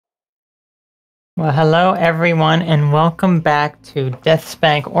Well, hello everyone, and welcome back to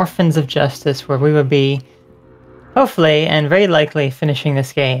DeathSpank Orphans of Justice, where we will be, hopefully, and very likely, finishing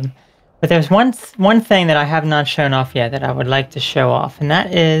this game. But there's one thing that I have not shown off yet that I would like to show off, and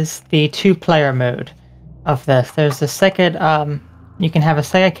that is the two-player mode of this. There's the second, you can have a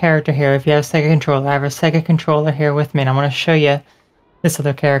second character here if you have a second controller. I have a second controller here with me, and I want to show you this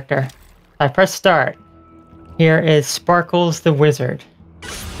other character. I press start. Here is Sparkles the Wizard.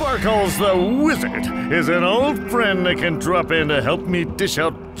 Sparkles the Wizard is an old friend that can drop in to help me dish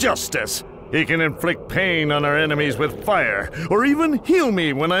out justice. He can inflict pain on our enemies with fire, or even heal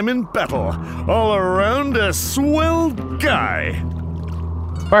me when I'm in battle. All around a swell guy.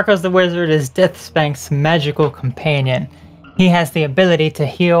 Sparkles the Wizard is DeathSpank's magical companion. He has the ability to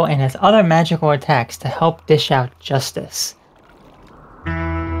heal and has other magical attacks to help dish out justice.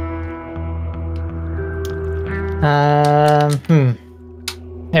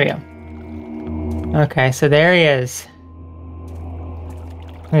 There we go. Okay, so there he is.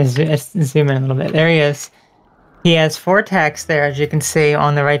 Let's zoom in a little bit. There he is. He has 4 attacks there, as you can see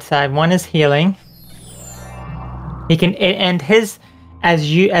on the right side. One is healing. He can, and his, as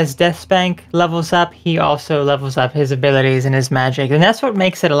DeathSpank levels up, he also levels up his abilities and his magic, and that's what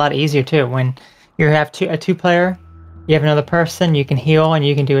makes it a lot easier too. When you have a two-player, you have another person, you can heal and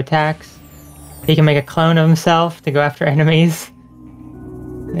you can do attacks. He can make a clone of himself to go after enemies.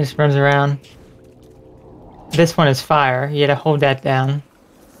 He just runs around. This one is fire. You gotta hold that down.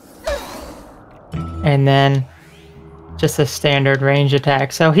 And then just a standard range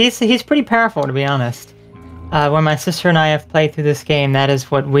attack. So he's pretty powerful, to be honest. When my sister and I have played through this game, that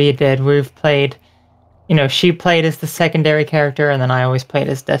is what we did. We've played, you know, she played as the secondary character, and then I always played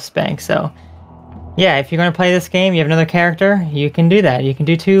as DeathSpank. So yeah, if you're gonna play this game, you have another character, you can do that. You can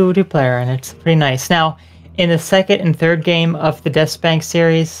do two-player, and it's pretty nice. Now, in the second and third game of the DeathSpank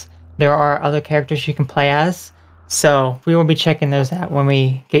series, there are other characters you can play as, so we will be checking those out when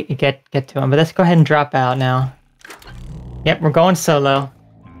we get to them. But let's go ahead and drop out now. Yep, we're going solo.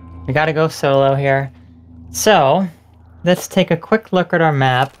 We gotta go solo here. So, let's take a quick look at our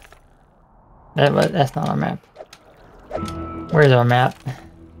map. That's not our map. Where's our map?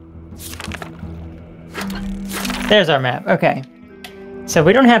 There's our map. Okay. So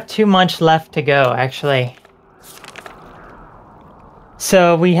we don't have too much left to go, actually.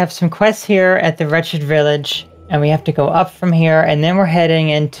 So we have some quests here at the Wretched Village, and we have to go up from here, and then we're heading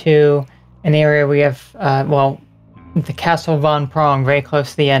into an area we have, well, the Castle Von Prong, very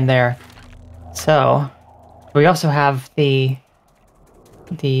close to the end there. So, we also have the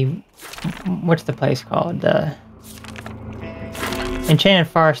what's the place called? The Enchanted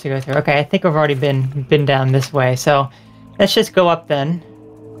Forest to go through. Okay, I think we've already been down this way, so let's just go up then.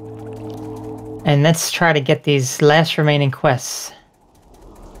 And let's try to get these last remaining quests.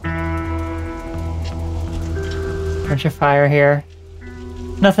 Bunch of fire here.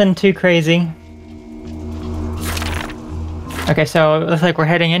 Nothing too crazy. Okay, so it looks like we're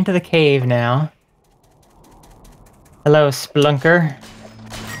heading into the cave now. Hello, Spelunker.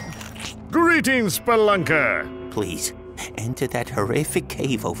 Greetings, Spelunker. Please, enter that horrific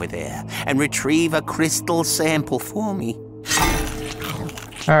cave over there and retrieve a crystal sample for me.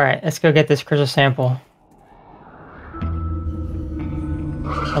 Alright, let's go get this crystal sample.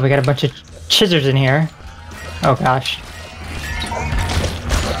 Oh, we got a bunch of chisers in here. Oh gosh.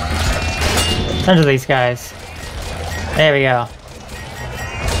 Tons of these guys. There we go.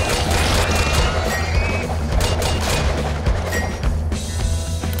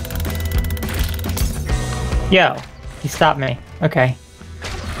 Yo, he stopped me. Okay.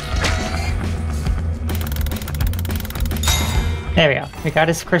 There we go. We got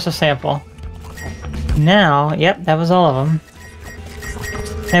his crystal sample. Now, yep, that was all of them.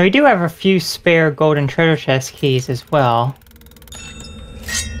 Now we do have a few spare golden treasure chest keys as well.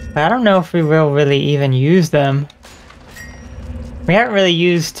 But I don't know if we will really even use them. We haven't really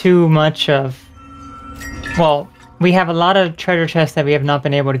used too much of... Well, we have a lot of treasure chests that we have not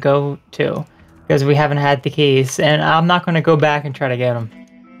been able to go to, because we haven't had the keys, and I'm not going to go back and try to get them.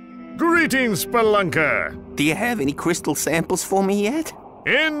 Greetings, Spelunker. Do you have any crystal samples for me yet?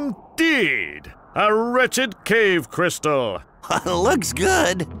 Indeed. A wretched cave crystal. Looks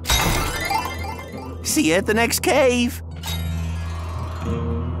good. See you at the next cave.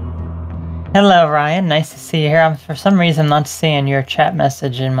 Hello, Ryan. Nice to see you here. For some reason, I'm not seeing your chat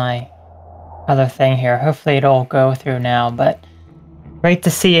message in my other thing here. Hopefully it'll go through now, but great to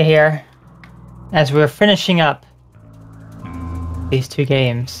see you here as we're finishing up these 2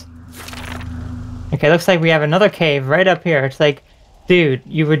 games. Okay, looks like we have another cave right up here. It's like, dude,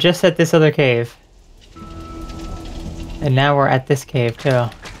 you were just at this other cave. And now we're at this cave, too.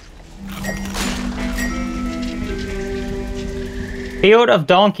 Field of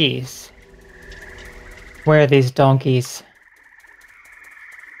donkeys. Where are these donkeys?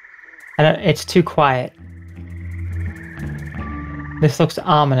 It's too quiet. This looks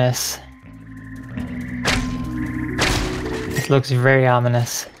ominous. This looks very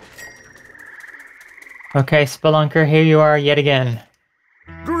ominous. Okay, Spelunker, here you are yet again.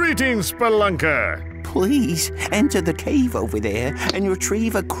 Greetings, Spelunker. Please enter the cave over there and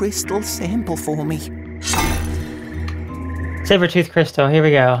retrieve a crystal sample for me. Saber-tooth crystal, here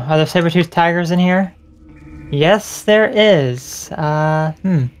we go. Are there saber-tooth tigers in here? Yes, there is. Well,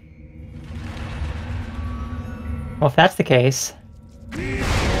 if that's the case...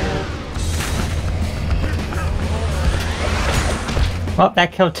 Well,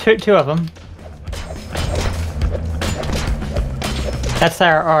 that killed two of them. That's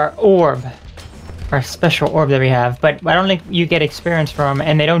our orb. Our special orb that we have. But I don't think you get experience from them,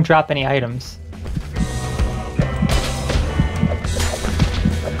 and they don't drop any items.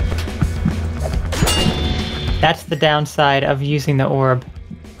 That's the downside of using the orb.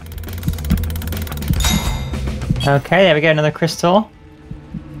 Okay, there we go, another crystal.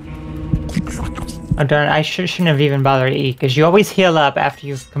 Oh darn it, I shouldn't have even bothered to eat, because you always heal up after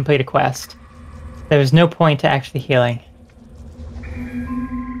you complete a quest. There's no point to actually healing.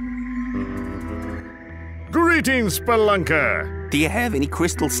 Greetings, Spelunker. Do you have any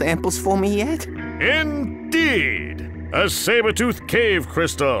crystal samples for me yet? Indeed. A saber-tooth cave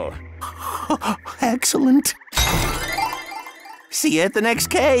crystal. Excellent. See you at the next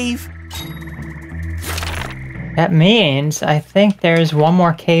cave. That means I think there's one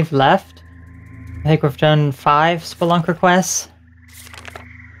more cave left. I think we've done 5 Spelunker quests.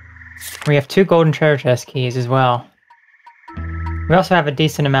 We have 2 golden treasure chest keys as well. We also have a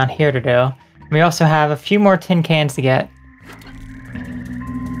decent amount here to do. We also have a few more tin cans to get.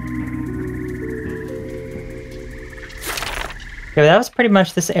 Okay, that was pretty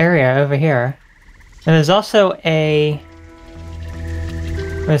much this area over here. And there's also a...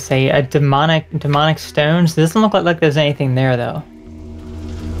 let's say a demonic stones. It doesn't look like there's anything there though.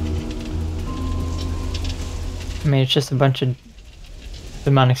 I mean, it's just a bunch of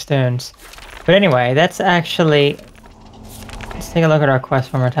demonic stones. But anyway, that's actually... Let's take a look at our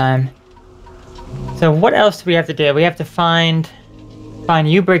quest one more time. So what else do we have to do? We have to find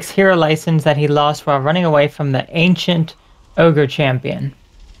Ubrick's hero license that he lost while running away from the ancient ogre champion.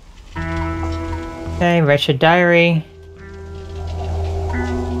 Okay, Wretched Diary.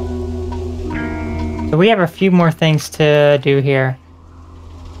 So we have a few more things to do here.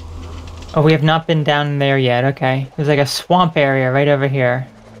 Oh, we have not been down there yet. Okay. There's like a swamp area right over here.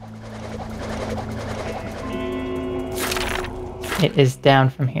 It is down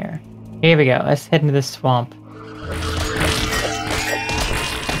from here. Here we go. Let's head into this swamp.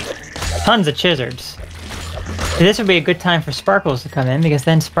 Tons of chizards. So this would be a good time for Sparkles to come in, because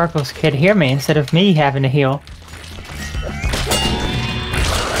then Sparkles could hear me instead of me having to heal.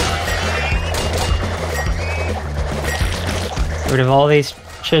 Get rid of all these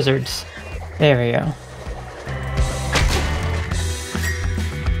chizards. There we go.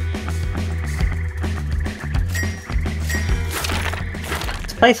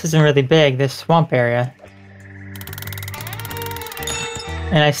 This place isn't really big, this swamp area.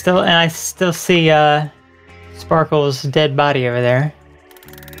 And I still see Sparkle's dead body over there.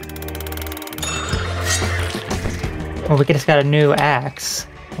 Well, we just got a new axe.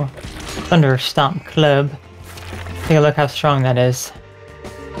 Oh, Thunder Stomp Club. Take a look how strong that is.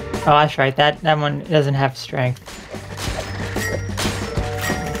 Oh, that's right. That one doesn't have strength.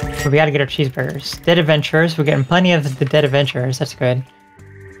 But we gotta get our cheeseburgers. Dead Adventurers. We're getting plenty of the Dead Adventurers. That's good.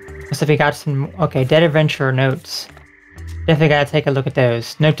 Looks like we got some... Okay, Dead Adventurer notes. Definitely gotta take a look at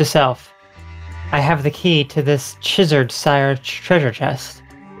those. Note to self. I have the key to this Chizard Sire treasure chest.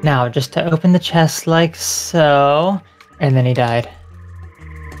 Now, just to open the chest like so... And then he died.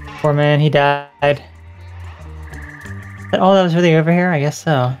 Poor man, he died. Is that all that was really over here? I guess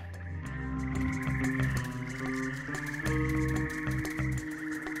so.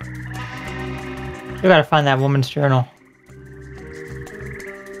 We gotta find that woman's journal.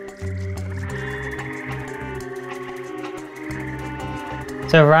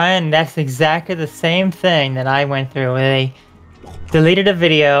 So Ryan, that's exactly the same thing that I went through. They deleted a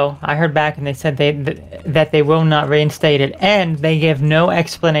video, I heard back and they said that they will not reinstate it, and they give no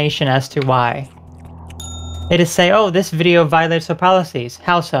explanation as to why. They just say, oh, this video violates the policies.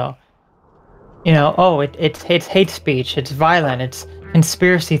 How so? You know, oh, it's hate speech, it's violent, it's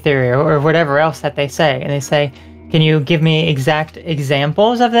conspiracy theory, or whatever else that they say. And they say, can you give me exact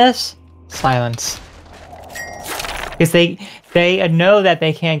examples of this? Silence. Because they know that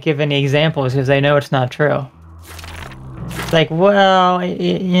they can't give any examples because they know it's not true. Like, well,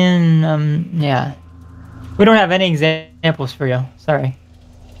 yeah. We don't have any examples for you. Sorry.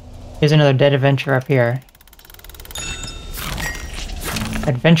 Here's another dead adventure up here.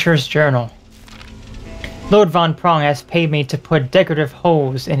 Adventurer's Journal. Lord Von Prong has paid me to put decorative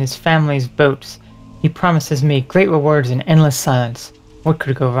holes in his family's boats. He promises me great rewards and endless silence. What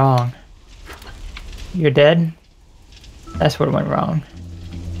could go wrong? You're dead? That's what went wrong.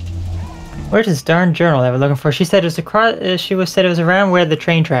 Where's this darn journal that we're looking for? She said it was across. Said it was around where the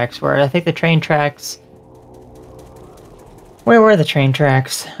train tracks were. I think the train tracks. Where were the train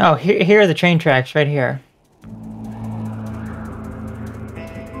tracks? Oh, here are the train tracks right here.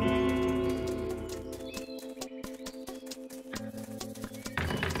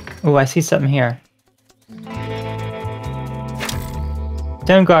 Oh, I see something here.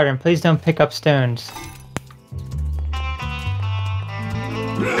 Stone Garden, please don't pick up stones.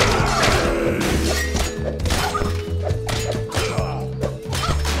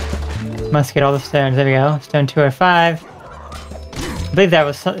 Must get all the stones. There we go. Stone 205. I believe that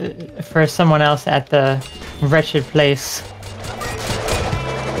was for someone else at the wretched place.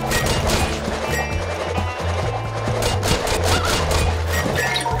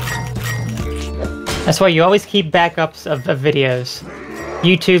 That's why you always keep backups of videos.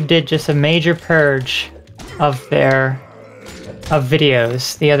 YouTube did just a major purge of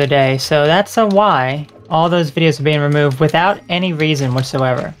videos the other day, so that's why all those videos are being removed without any reason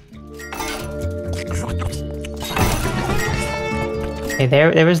whatsoever. Okay,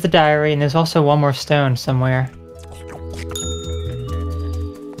 there was the diary, and there's also one more stone somewhere.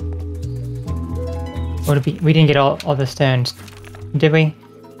 What did we didn't get all the stones, did we?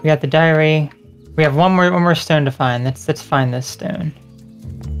 We got the diary. We have one more stone to find. Let's find this stone.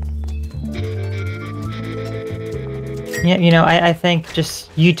 Yeah, you know, I think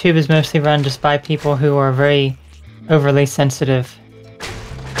just YouTube is mostly run just by people who are very overly sensitive.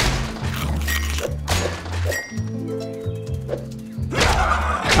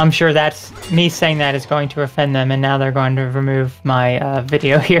 I'm sure that's me saying that is going to offend them, and now they're going to remove my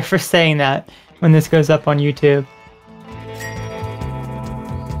video here for saying that when this goes up on YouTube.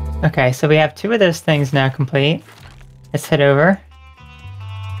 Okay, so we have 2 of those things now complete. Let's head over.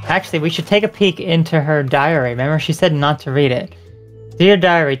 Actually, we should take a peek into her diary. Remember, she said not to read it. Dear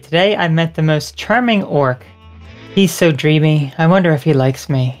diary, today I met the most charming orc. He's so dreamy. I wonder if he likes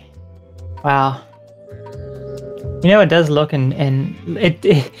me. Wow. You know, it does look you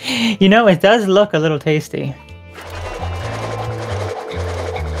know, it does look a little tasty.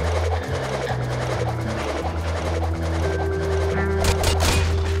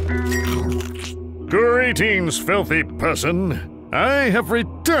 Greetings, filthy person. I have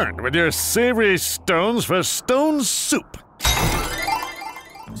returned with your savory stones for stone soup.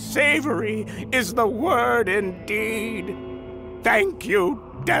 Savory is the word indeed. Thank you,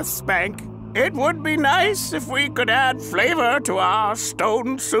 DeathSpank. It would be nice if we could add flavor to our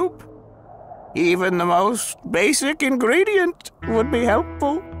stone soup. Even the most basic ingredient would be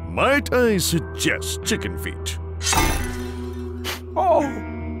helpful. Might I suggest chicken feet? Oh,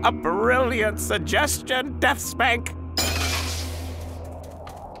 a brilliant suggestion, DeathSpank.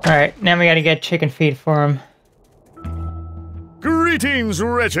 Alright, now we gotta get chicken feet for him. Greetings,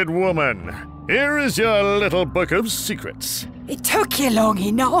 wretched woman. Here is your little book of secrets. It took you long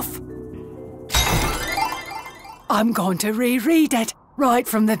enough. I'm going to reread it right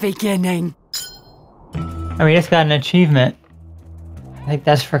from the beginning. Oh, we just got an achievement. I think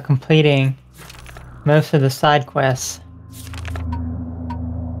that's for completing most of the side quests.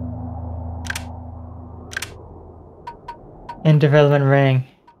 In development ring.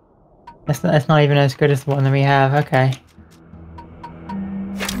 That's not even as good as the one that we have. Okay.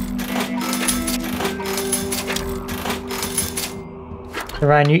 So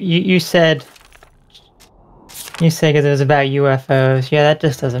Ryan, you said because it was about UFOs. Yeah, that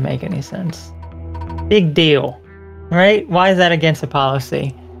just doesn't make any sense. Big deal, right? Why is that against the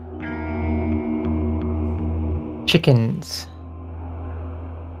policy? Chickens.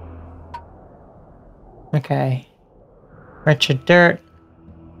 Okay. Wretched dirt.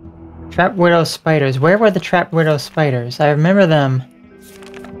 Trap widow spiders. Where were the trap widow spiders? I remember them.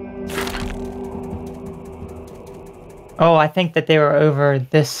 Oh, I think that they were over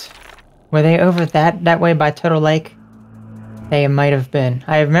this. Were they over that way by Turtle Lake? They might have been.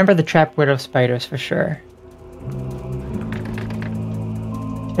 I remember the trap widow spiders for sure.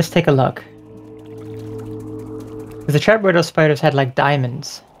 Let's take a look. The trap widow spiders had like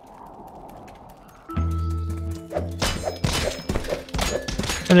diamonds.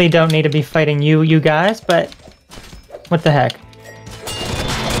 Really don't need to be fighting you guys, but what the heck?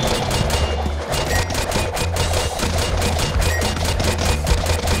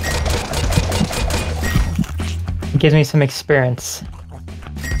 gives me some experience.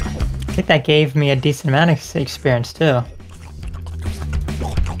 I think that gave me a decent amount of experience too.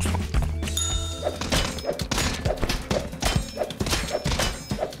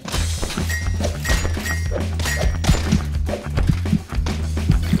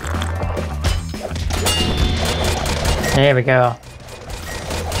 There we go.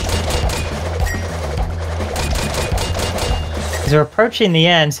 Because we're approaching the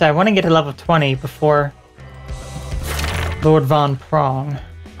end, so I want to get to level 20 before Lord Von Prong.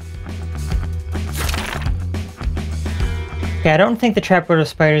 Okay, I don't think the trap widow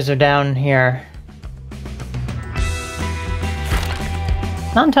spiders are down here.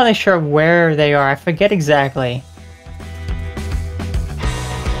 Not entirely sure where they are. I forget exactly.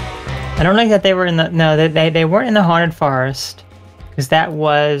 I don't think that they were in the... No, they weren't in the Haunted Forest. Because that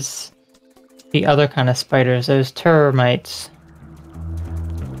was the other kind of spiders, those termites.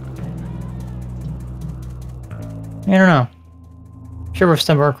 I don't know. I'm sure we'll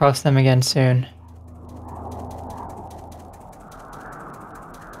stumble across them again soon.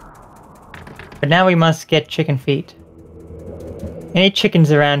 But now we must get chicken feet. Any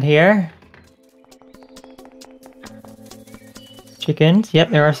chickens around here? Chickens? Yep,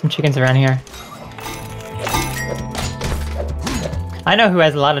 there are some chickens around here. I know who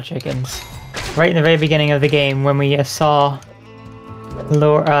has a lot of chickens. Right in the very beginning of the game when we saw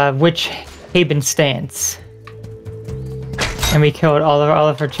Witch Haven Stance. And we killed all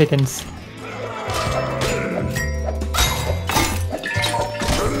of her chickens.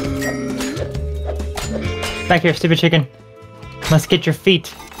 Back here, stupid chicken. Must get your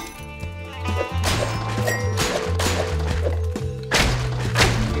feet.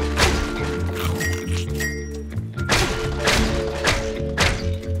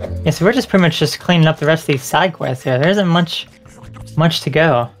 Yeah, so we're just pretty much just cleaning up the rest of these side quests here. There isn't much to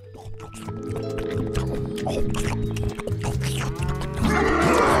go.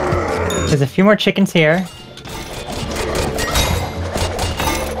 There's a few more chickens here.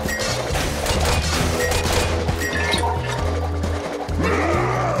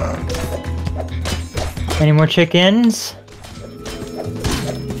 Any more chickens?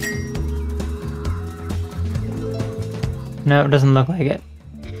 No, it doesn't look like it.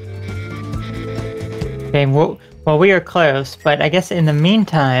 Okay, well, we are close, but I guess in the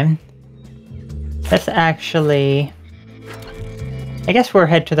meantime, let's actually... I guess we'll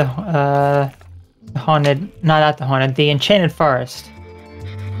head to the Haunted... Not the Haunted, the Enchanted Forest.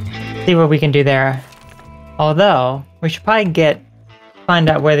 See what we can do there. Although, we should probably find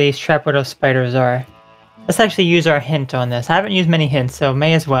out where these trap widow spiders are. Let's actually use our hint on this. I haven't used many hints, so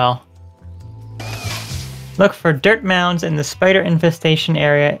may as well. Look for dirt mounds in the spider infestation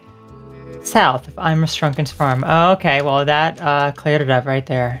area south of Imra Shrunken's farm. Oh, okay, well that cleared it up right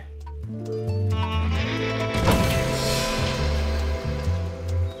there.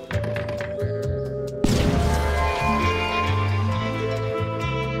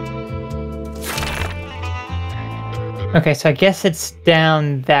 Okay, so I guess it's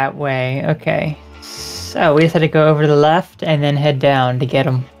down that way. Okay. So we just had to go over to the left and then head down to get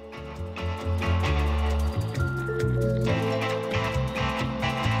them.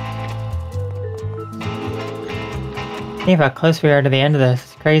 See how close we are to the end of this.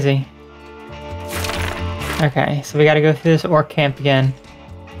 It's crazy. Okay, so we gotta go through this orc camp again.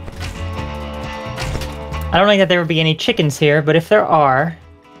 I don't think that there would be any chickens here, but if there are,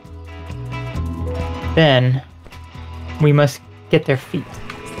 then we must get their feet.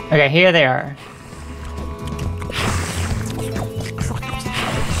 Okay, here they are.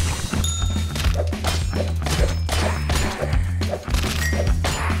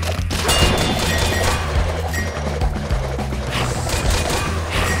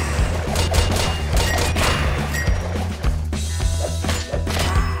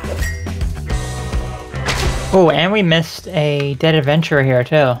 Oh, and we missed a dead adventurer here,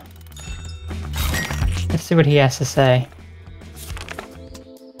 too. Let's see what he has to say.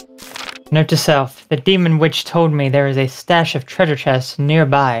 Note to self, the demon witch told me there is a stash of treasure chests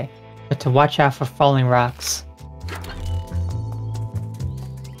nearby, but to watch out for falling rocks.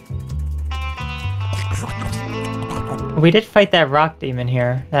 We did fight that rock demon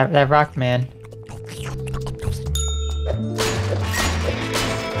here, that rock man.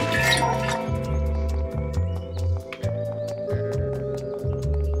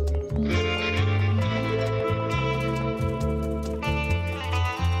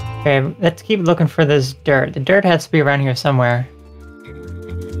 Okay, let's keep looking for this dirt. The dirt has to be around here somewhere.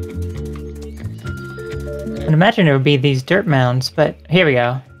 I'd imagine it would be these dirt mounds, but here we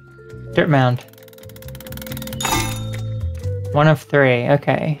go. Dirt mound. 1 of 3.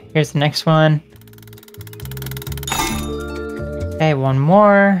 Okay, here's the next one. Okay, one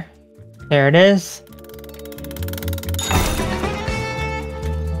more. There it is.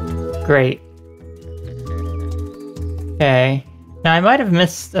 Great. Okay. Now I might have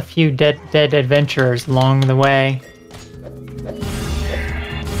missed a few dead adventurers along the way.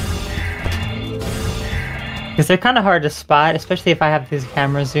 Because they're kind of hard to spot, especially if I have these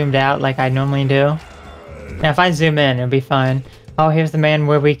cameras zoomed out like I normally do. Now if I zoom in, it'll be fine. Oh, here's the man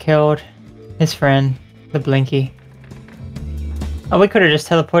where we killed his friend, the Blinky. Oh, we could have just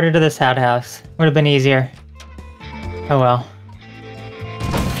teleported to this outhouse. Would have been easier. Oh well.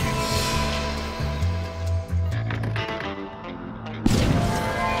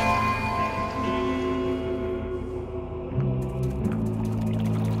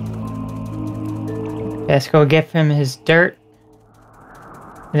 Let's go give him his dirt.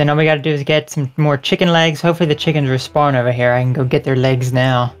 And then all we gotta do is get some more chicken legs. Hopefully the chickens respawn over here. I can go get their legs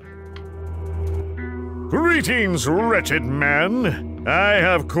now. Greetings, wretched man. I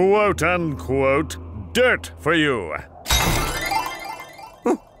have quote-unquote dirt for you.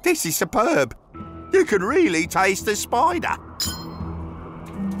 Oh, this is superb. You can really taste the spider.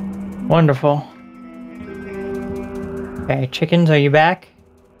 Wonderful. Okay, chickens, are you back?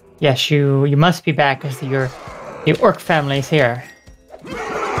 Yes, you must be back because the orc family's here.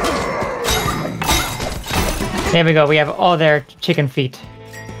 There we go, we have all their chicken feet.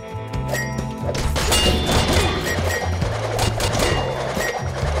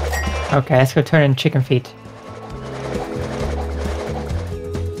 Okay, let's go turn in chicken feet.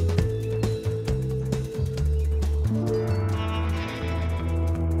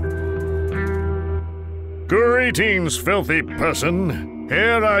 Greetings, filthy person.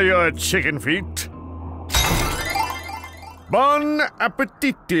 Here are your chicken feet. Bon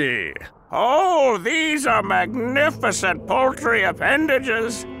appetite. Oh, these are magnificent poultry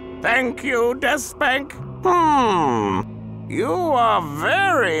appendages. Thank you, DeathSpank. You are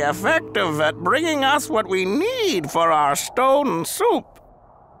very effective at bringing us what we need for our stone soup.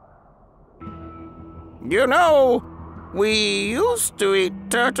 You know, we used to eat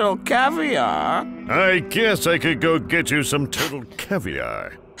turtle caviar. I guess I could go get you some turtle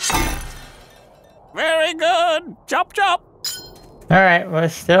caviar. Very good. Chop, chop. Alright, we're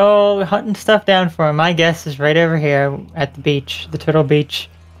still hunting stuff down for him. My guess is right over here at the beach, the turtle beach.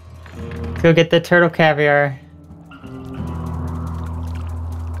 Let's go get the turtle caviar.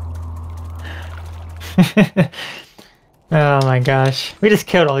 Oh my gosh. We just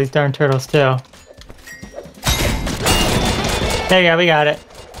killed all these darn turtles too. There you go, we got it.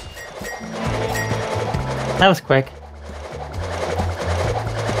 That was quick.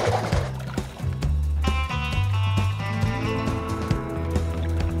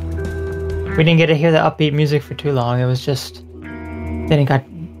 We didn't get to hear the upbeat music for too long. It was just... then it got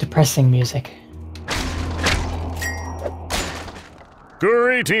depressing music.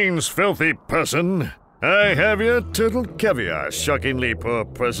 Greetings, filthy person. I have your turtle caviar, shockingly poor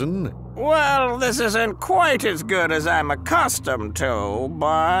person. Well, this isn't quite as good as I'm accustomed to,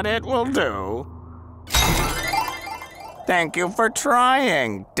 but it will do. Thank you for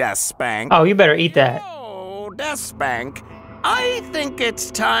trying, DeathSpank. Oh, you better eat that. Oh, DeathSpank, I think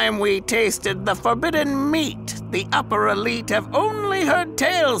it's time we tasted the forbidden meat the upper elite have only heard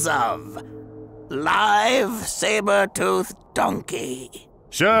tales of. Live saber-toothed donkey.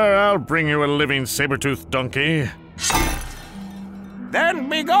 Sure, I'll bring you a living saber-toothed donkey. Then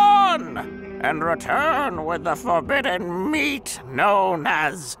be gone, and return with the forbidden meat known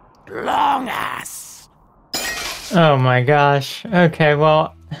as Long-Ass. Oh my gosh. Okay,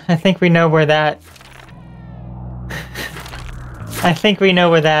 well, I think we know where that... I think we know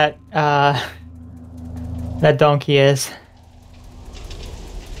where that, that donkey is.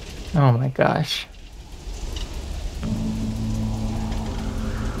 Oh my gosh.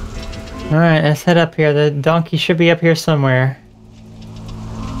 Alright, let's head up here. The donkey should be up here somewhere.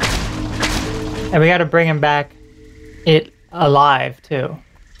 And we gotta bring him back alive, too.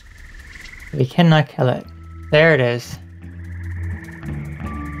 We cannot kill it. There it is.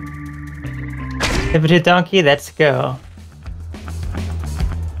 Saber-tooth donkey, let's go.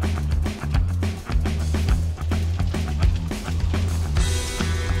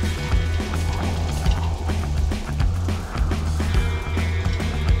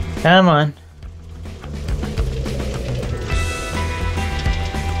 Come on.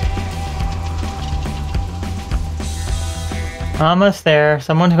 Almost there.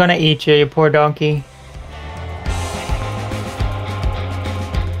 Someone's gonna eat you, you poor donkey.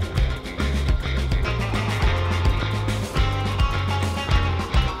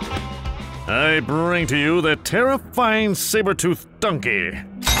 I bring to you the terrifying saber-toothed donkey.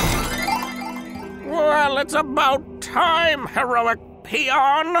 Well, it's about time, heroic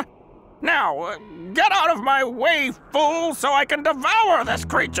peon. Now, get out of my way, fool, so I can devour this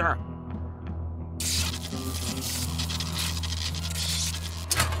creature.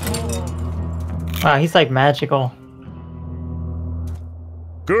 Wow, he's like magical.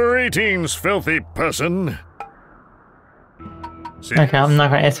 Greetings, filthy person. Okay, I'm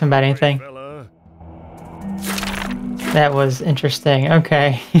not gonna ask him about anything. Fella. That was interesting.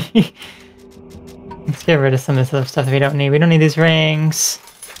 Okay. Let's get rid of some of this other stuff that we don't need. We don't need these rings.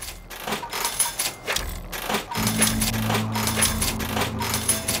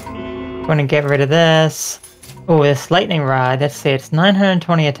 I'm gonna get rid of this. Oh, this lightning rod. Let's see, it's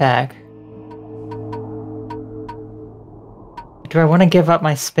 920 attack. Do I want to give up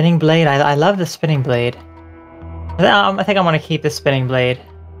my spinning blade? I love the spinning blade. I think I want to keep the spinning blade.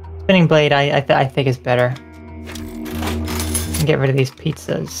 Spinning blade, I think is better. And get rid of these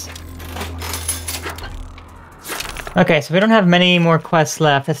pizzas. Okay, so we don't have many more quests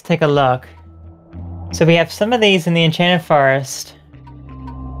left. Let's take a look. So we have some of these in the Enchanted Forest.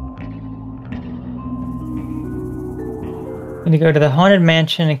 We need to go to the Haunted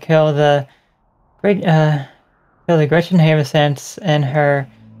Mansion and kill the Gretchen Haversance and her.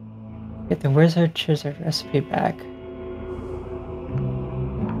 Get the Wizard Chizard recipe back.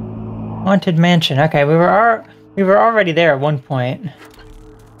 Haunted Mansion. Okay, we were already there at one point.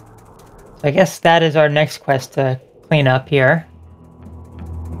 So I guess that is our next quest to clean up here.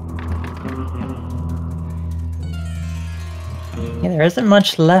 Yeah, there isn't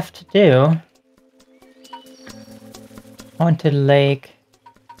much left to do. Haunted Lake.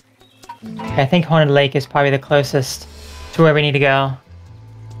 Okay, I think Haunted Lake is probably the closest to where we need to go.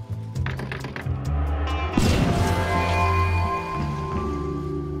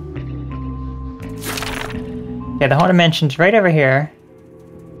 Yeah, the Haunted Mansion's right over here.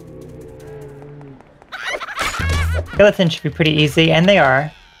 Skeletons should be pretty easy, and they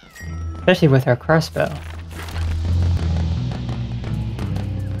are. Especially with our crossbow.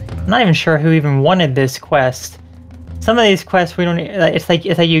 I'm not even sure who even wanted this quest. Some of these quests we don't. It's like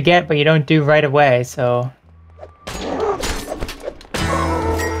you get, but you don't do right away. So.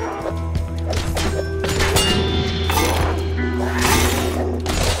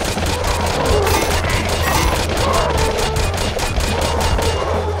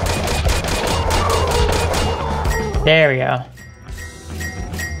 There we go.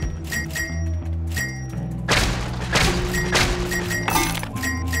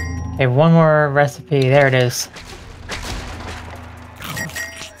 Okay, one more recipe. There it is.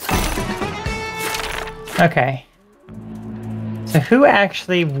 Okay. So who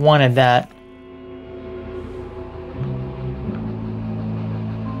actually wanted that?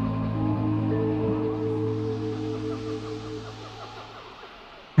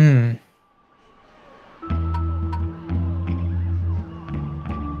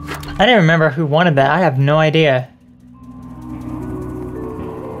 I didn't remember who wanted that. I have no idea.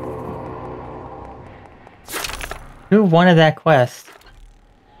 Who wanted that quest?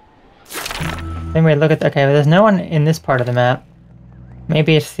 Then we look at okay, well, there's no one in this part of the map.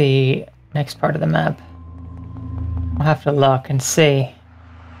 Maybe it's the next part of the map. I'll have to look and see.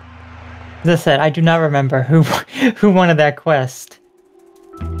 As I said, I do not remember who wanted that quest.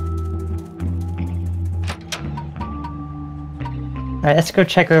 Alright, let's go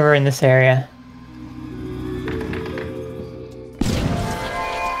check over in this area.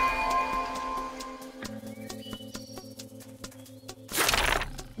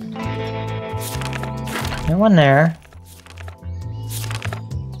 No one there.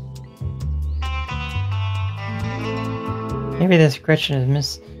 Maybe this Gretchen is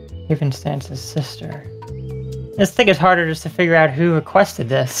Miss Havenstance's sister. I just think it's harder just to figure out who requested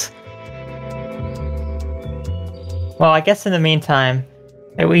this. Well, I guess in the meantime,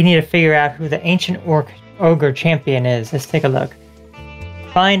 we need to figure out who the ancient ogre champion is. Let's take a look.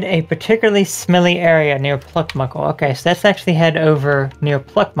 Find a particularly smelly area near Pluckmuckle. Okay, so let's actually head over near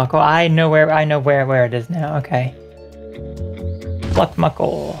Pluckmuckle. I know where it is now. Okay.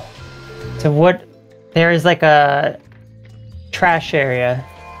 Pluckmuckle. So what? There is like a trash area,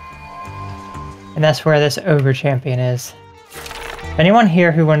 and that's where this ogre champion is. Anyone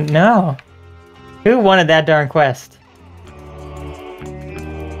here who wanted? No. Who wanted that darn quest?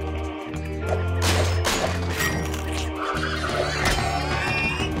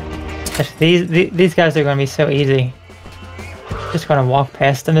 These guys are going to be so easy. Just going to walk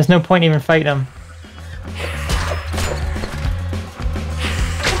past them. There's no point even fighting them.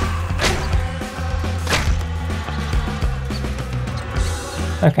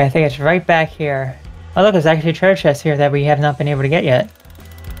 Okay, I think it's right back here. Oh look, there's actually a treasure chest here that we have not been able to get yet.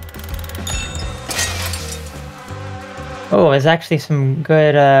 Oh, there's actually some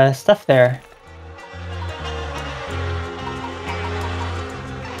good stuff there.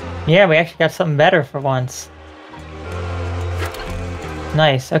 Yeah, we actually got something better for once.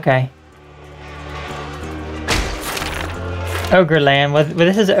 Nice, okay. Ogre land. Well,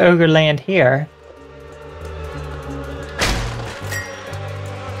 this is Ogre land here.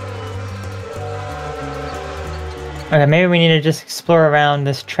 Okay, maybe we need to just explore around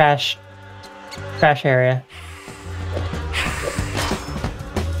this trash area.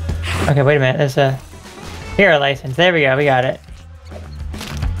 Okay, wait a minute. There's a hero license. There we go. We got it.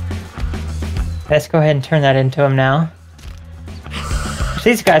 Let's go ahead and turn that into him now.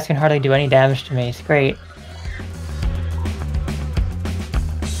 These guys can hardly do any damage to me. It's great.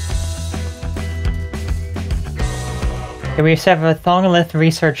 Okay, we have a Thongalith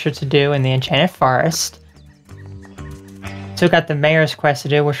researcher to do in the Enchanted Forest. So we got the mayor's quest to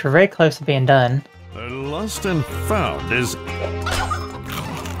do, which we're very close to being done. The lost and found is...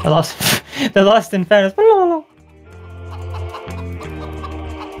 The lost and found is...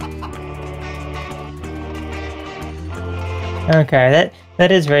 Okay,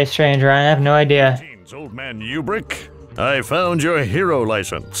 that is very strange, Ryan. I have no idea. Old man Ubrick, I found your hero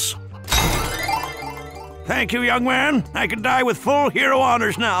license. Thank you, young man. I can die with full hero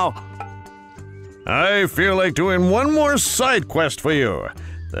honors now. I feel like doing one more side quest for you.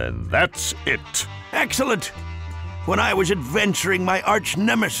 Then that's it. Excellent. When I was adventuring, my arch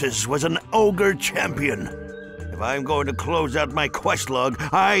nemesis was an ogre champion. If I'm going to close out my quest log,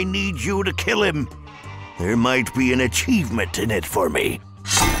 I need you to kill him. There might be an achievement in it for me.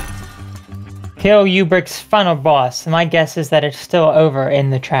 Kill Ubrick's final boss. My guess is that it's still over in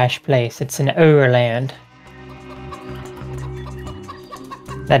the trash place. It's in Ogre land.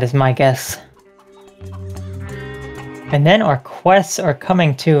 That is my guess. And then our quests are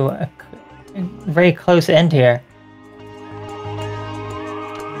coming to a very close end here.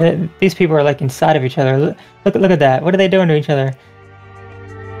 These people are like inside of each other. Look at that. What are they doing to each other?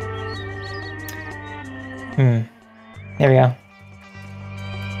 There we go.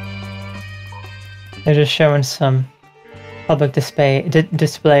 They're just showing some public display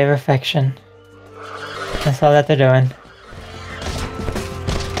of affection. That's all that they're doing.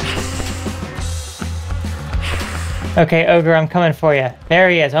 Okay, Ogre, I'm coming for you. There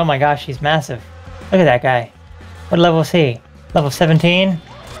he is. Oh my gosh, he's massive. Look at that guy. What level is he? Level 17?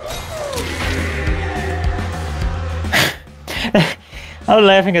 I was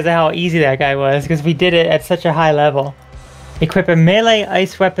laughing because of how easy that guy was, because we did it at such a high level. Equip a melee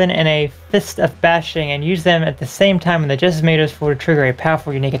ice weapon and a fist of bashing, and use them at the same time when the Justice Meters for to trigger a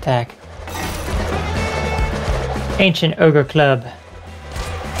powerful unique attack. Ancient Ogre Club.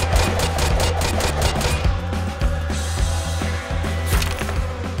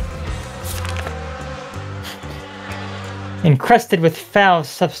 Encrusted with foul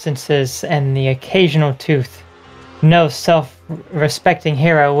substances and the occasional tooth. No self-respecting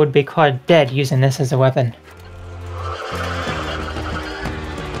hero would be caught dead using this as a weapon.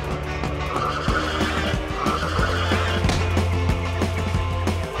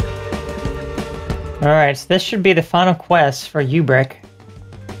 Alright, so this should be the final quest for Ubrick.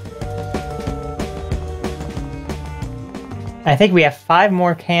 I think we have 5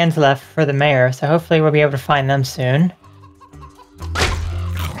 more cans left for the mayor, so hopefully we'll be able to find them soon.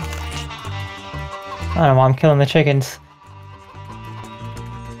 I don't know why I'm killing the chickens.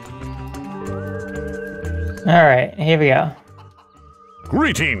 Alright, here we go.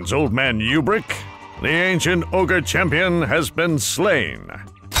 Greetings, old man Ubrick. The ancient ogre champion has been slain.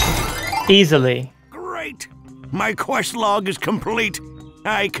 Easily. Great! My quest log is complete.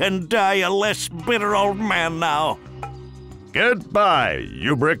 I can die a less bitter old man now. Goodbye,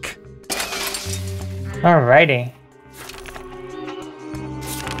 Ubrick. Alrighty.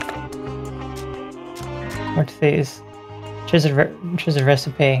 What's these? Choose a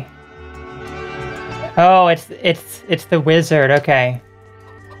recipe. Oh, it's the wizard. Okay.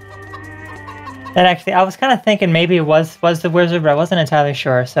 That actually, I was kind of thinking maybe it was the wizard, but I wasn't entirely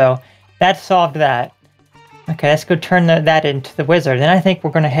sure. So that solved that. Okay, let's go turn that into the wizard. Then I think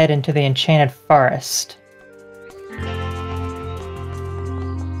we're gonna head into the Enchanted Forest.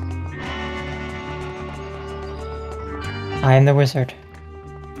 I am the wizard.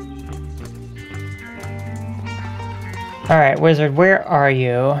 Alright, wizard, where are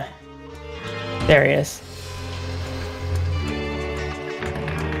you? There he is.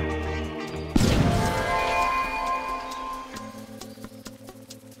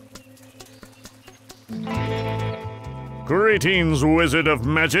 Greetings, Wizard of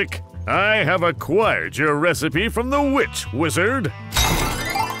Magic. I have acquired your recipe from the Witch Wizard.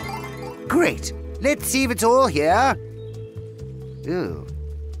 Great. Let's see if it's all here. Ew.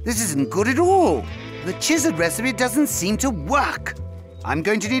 This isn't good at all. The chiseled recipe doesn't seem to work. I'm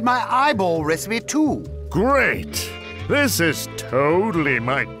going to need my eyeball recipe too. Great! This is totally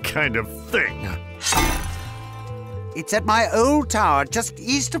my kind of thing. It's at my old tower just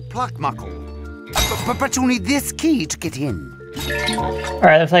east of Pluckmuckle. But you'll need this key to get in.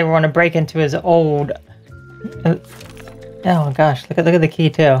 Alright, looks like we want to break into his old... Oh gosh, look at the key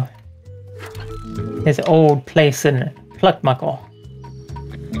too. His old place in Pluckmuckle.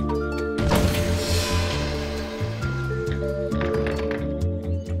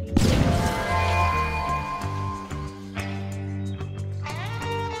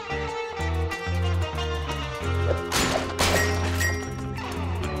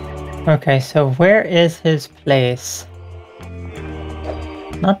 Okay, so where is his place?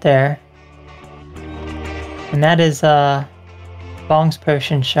 Not there. And that is Bong's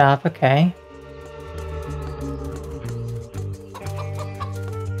potion shop, okay.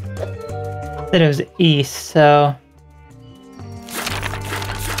 Said it was east, so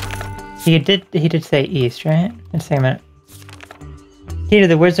he did say east, right? Let's see a minute. Key to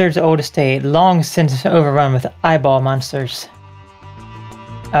the wizard's old estate, long since overrun with eyeball monsters.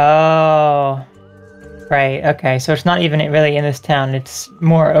 Oh, right, okay, so it's not even really in this town, it's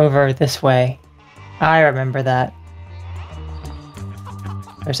more over this way. I remember that.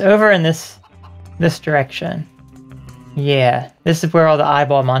 There's over in this direction. Yeah, this is where all the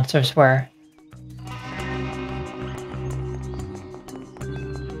eyeball monsters were.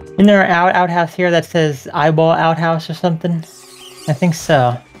 Isn't there an outhouse here that says eyeball outhouse or something? I think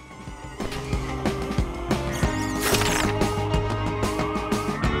so.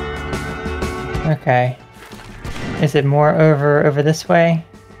 Okay. Is it more over this way?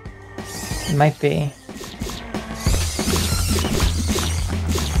 It might be.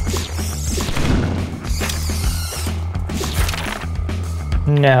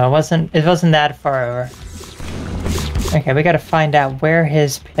 No, it wasn't that far over. Okay, we gotta find out where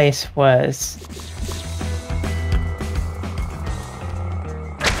his place was.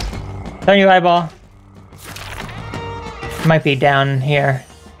 Don't you eyeball? Might be down here.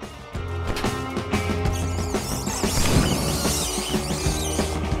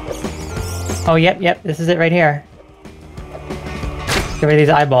 Oh, yep, this is it right here. Get rid of these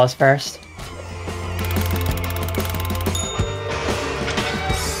eyeballs first.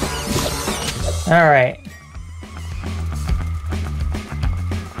 Alright.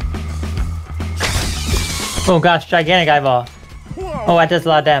 Oh gosh, gigantic eyeball. Whoa. Oh, that does a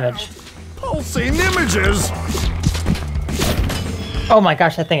lot of damage. Pulsing images! Oh my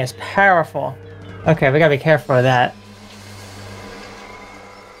gosh, that thing is powerful. Okay, we gotta be careful with that.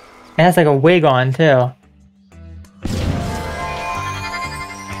 It has like a wig on too.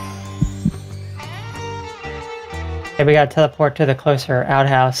 Okay, we gotta teleport to the closer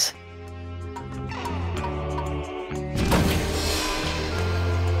outhouse.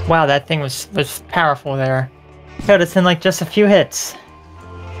 Wow, that thing was powerful there. Killed us in like just a few hits.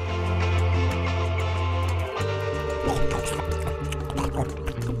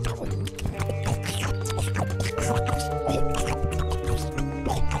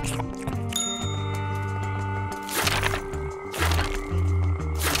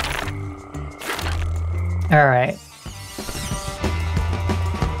 Alright.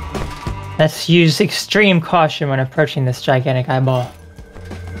 Let's use extreme caution when approaching this gigantic eyeball.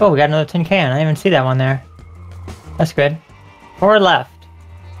 Oh, we got another tin can. I didn't even see that one there. That's good. 4 left.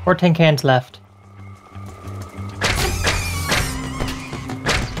 4 tin cans left.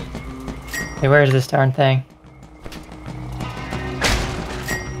 Hey, where is this darn thing?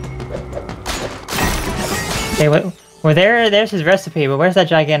 Okay, well there's his recipe, but where's that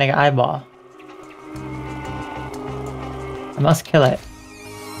gigantic eyeball? I must kill it.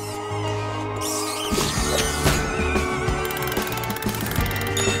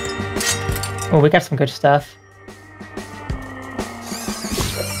 Oh, we got some good stuff.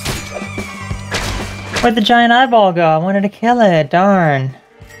 Where'd the giant eyeball go? I wanted to kill it, darn.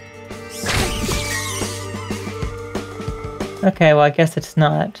 Okay, well I guess it's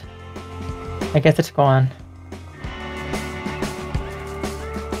not. I guess it's gone.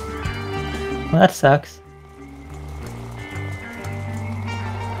 Well, that sucks.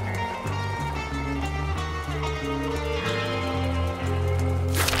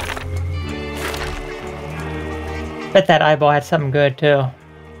 Bet that eyeball had something good too.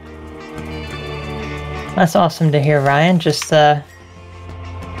 That's awesome to hear, Ryan. Just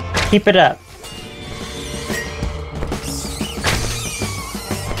keep it up.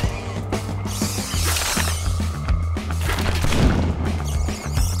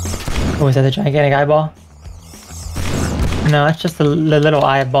 Oh, is that the gigantic eyeball? No, it's just the little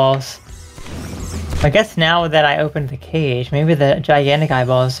eyeballs. I guess now that I opened the cage, maybe the gigantic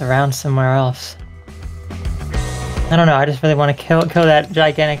eyeball is around somewhere else. I don't know, I just really want to kill that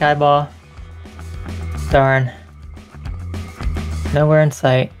gigantic eyeball. Darn. Nowhere in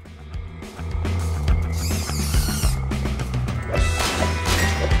sight.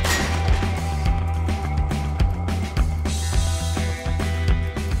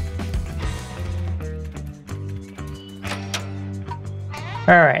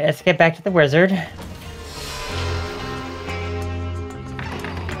 Alright, let's get back to the wizard.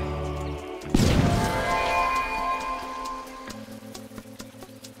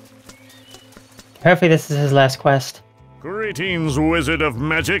 Hopefully this is his last quest. Greetings, Wizard of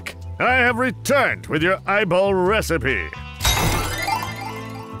Magic. I have returned with your eyeball recipe.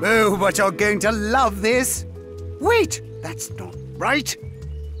 Oh, but you're going to love this. Wait, that's not right.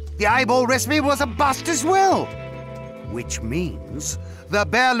 The eyeball recipe was a bust as well. Which means the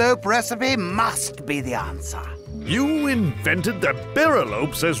bearlope recipe must be the answer. You invented the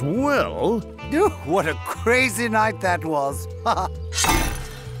barrelopes as well? Oh, what a crazy night that was.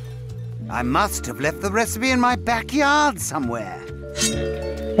 I must have left the recipe in my backyard somewhere.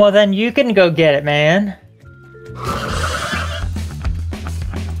 Well, then you can go get it, man.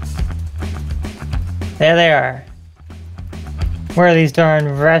 There they are. Where are these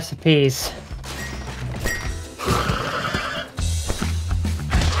darn recipes?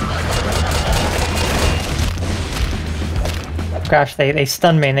 Gosh, they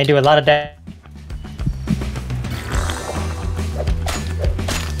stun me and they do a lot of damage.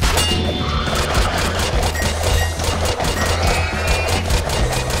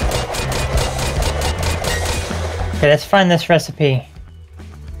 Okay, let's find this recipe.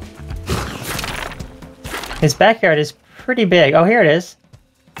 His backyard is pretty big. Oh, here it is.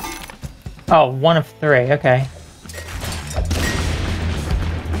 Oh, 1 of 3. Okay.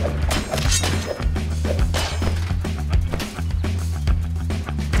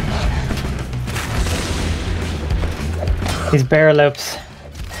 These barrelopes.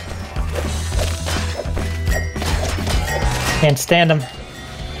 Can't stand them.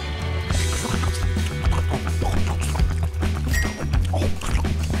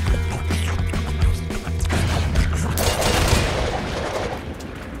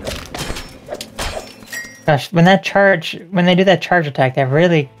 Gosh, when they do that charge attack, that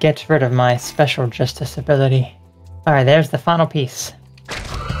really gets rid of my special justice ability. Alright, there's the final piece.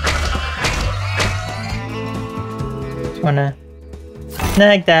 Just wanna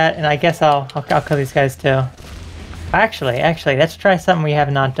snag that, and I guess I'll kill these guys too. Actually, let's try something we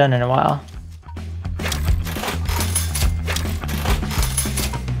have not done in a while.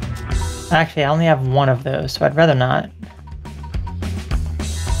 Actually, I only have 1 of those, so I'd rather not.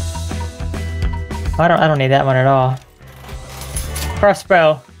 I don't need that one at all.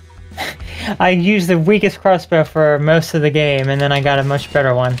 Crossbow. I used the weakest crossbow for most of the game, and then I got a much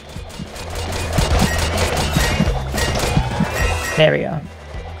better one. There we go.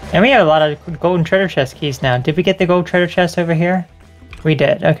 And we have a lot of golden treasure chest keys now. Did we get the gold treasure chest over here? We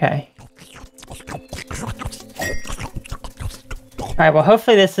did, okay. Alright, well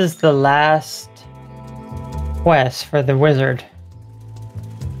hopefully this is the last quest for the wizard.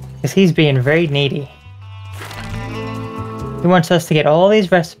 Because he's being very needy. He wants us to get all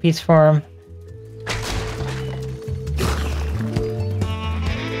these recipes for him.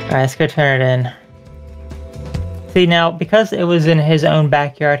 Alright, let's go turn it in. See, now, because it was in his own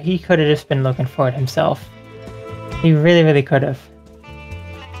backyard, he could have just been looking for it himself. He really, really could have.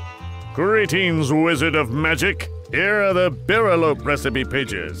 Greetings, Wizard of Magic. Here are the barrelope recipe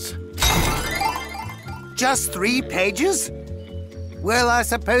pages. Just 3 pages? Well, I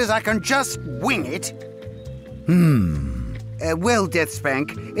suppose I can just wing it. Well,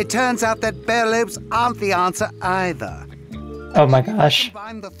 DeathSpank, it turns out that barrelopes aren't the answer either. Oh my gosh.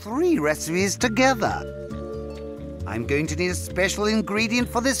 Combine the 3 recipes together. I'm going to need a special ingredient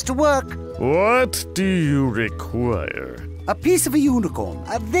for this to work. What do you require? A piece of a unicorn.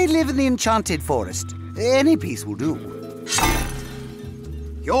 They live in the Enchanted Forest. Any piece will do.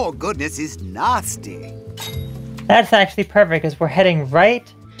 Your goodness is nasty. That's actually perfect, because we're heading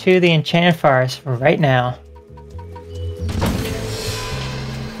right to the Enchanted Forest right now.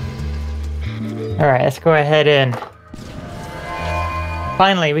 Alright, let's go ahead and...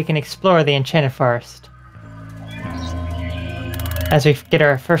 Finally, we can explore the Enchanted Forest. As we get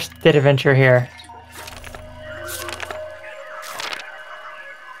our first adventure here.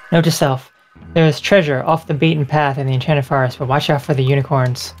 Note to self. There is treasure off the beaten path in the Enchanted Forest, but watch out for the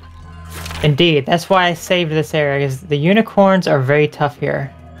unicorns. Indeed, that's why I saved this area, because the unicorns are very tough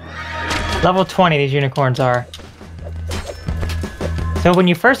here. Level 20 these unicorns are. So when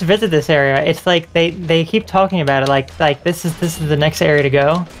you first visit this area, it's like they keep talking about it like this is the next area to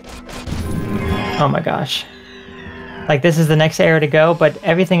go. Oh my gosh. Like this is the next area to go, but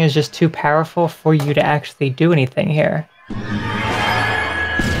everything is just too powerful for you to actually do anything here.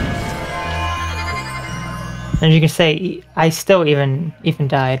 And you can say I still even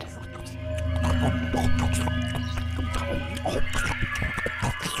died.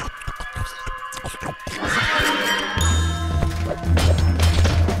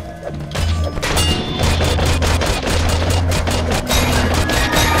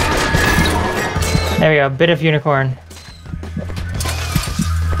 There we go, bit of unicorn.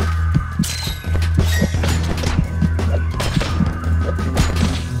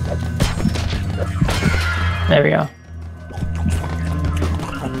 There we go.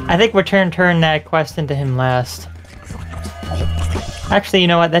 I think we'll turn that quest into him last. Actually, you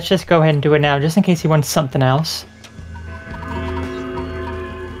know what? Let's just go ahead and do it now, just in case he wants something else.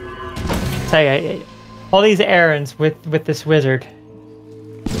 Tell you, all these errands with this wizard.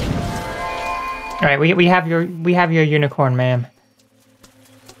 All right, we have your unicorn, ma'am.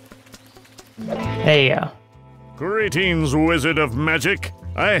 There you go. Greetings, Wizard of Magic.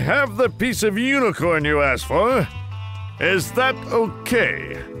 I have the piece of unicorn you asked for. Is that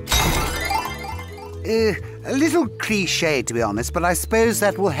okay? A little cliché, to be honest, but I suppose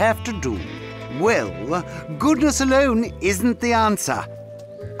that will have to do. Well, goodness alone isn't the answer.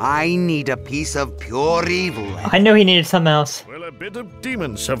 I need a piece of pure evil. I knew he needed something else. Will a bit of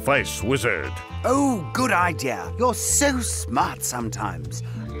demon suffice, Wizard? Oh, good idea. You're so smart sometimes.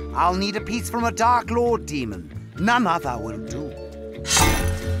 I'll need a piece from a Dark Lord demon. None other will do.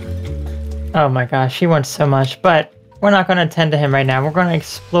 Oh my gosh, he wants so much, but we're not going to attend to him right now. We're going to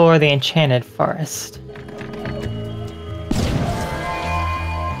explore the Enchanted Forest.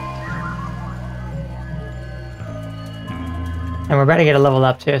 And we're about to get a level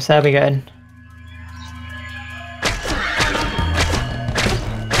up too, so that'll be good.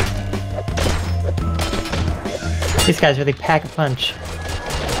 These guys really pack a punch.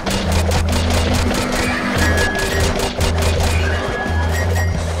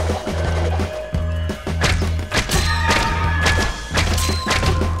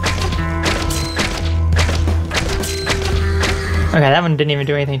 Okay, that one didn't even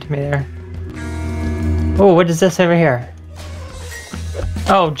do anything to me there. Oh, what is this over here?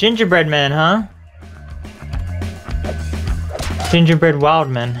 Oh, gingerbread man, huh? Gingerbread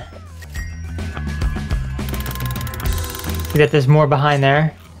wildman. See that there's more behind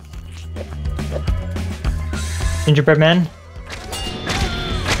there. Gingerbread man.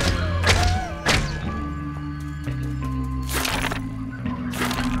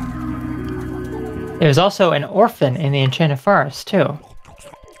 There's also an orphan in the Enchanted Forest, too.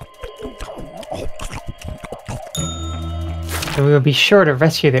 So we will be sure to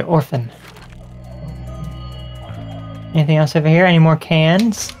rescue the orphan. Anything else over here? Any more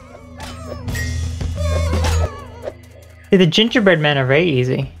cans? See, the gingerbread men are very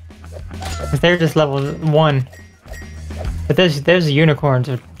easy. Because they're just level 1. But those unicorns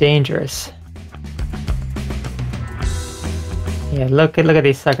are dangerous. Yeah, look at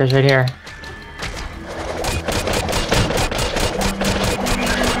these suckers right here.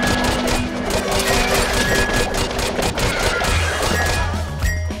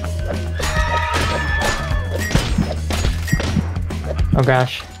 Oh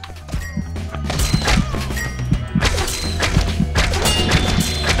gosh.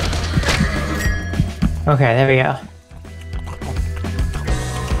 Okay, there we go.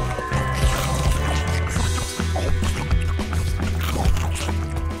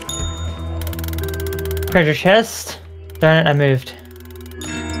 Treasure chest. Darn it, I moved.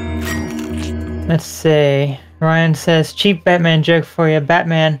 Let's see. Ryan says, cheap Batman joke for you.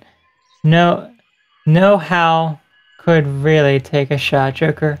 Batman, know how could really take a shot,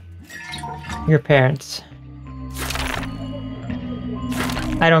 Joker. Your parents.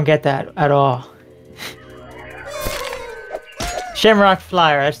 I don't get that at all. Shamrock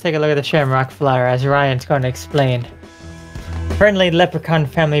Flyer. Let's take a look at the Shamrock Flyer as Ryan's going to explain. Friendly Leprechaun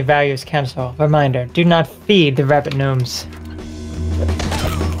Family Values Council. Reminder, do not feed the rabbit gnomes.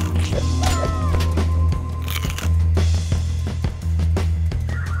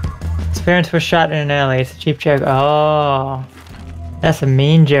 His parents were shot in an alley. It's a cheap joke. Oh, that's a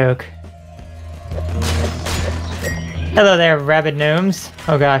mean joke. Hello there, rabbit gnomes.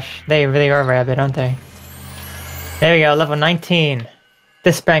 Oh gosh, they really are rabbit, aren't they? There we go, level 19.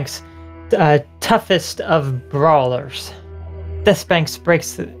 DeathSpank's toughest of brawlers. DeathSpank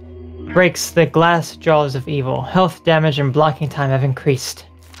breaks the glass jaws of evil. Health, damage, and blocking time have increased.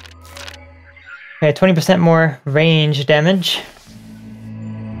 Okay, 20% more range damage.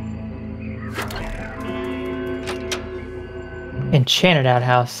 Enchanted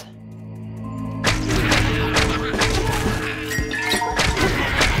outhouse.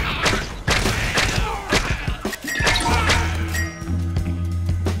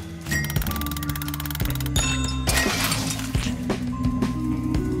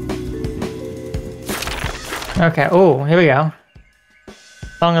 Okay, oh, here we go.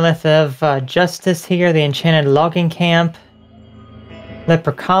 Monolith of Justice here, the Enchanted Logging Camp,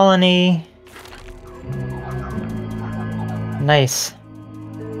 Leper Colony. Nice.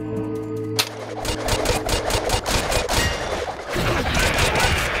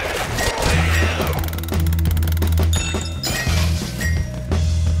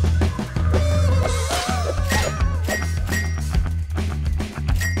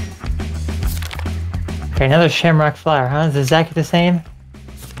 Okay, another shamrock flower, huh? Is exactly the same?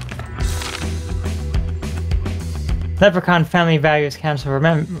 Leprechaun Family Values Council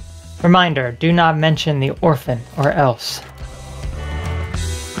reminder, do not mention the orphan or else.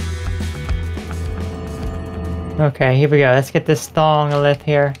 Okay, here we go. Let's get this thong-a-lith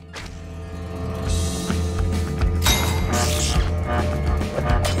here.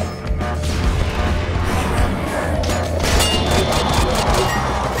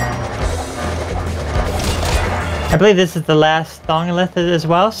 I believe this is the last thong-a-lith as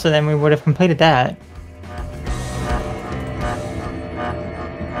well, so then we would have completed that.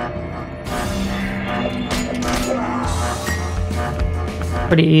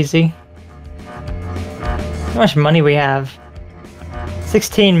 Pretty easy. How much money we have?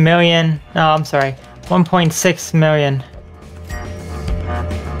 16 million. No, I'm sorry. 1.6 million.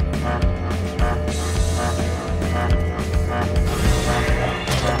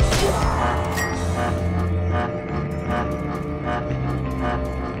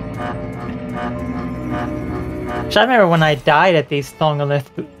 I remember when I died at these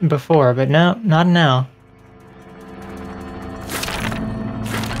thong-a-lith before, but no, not now.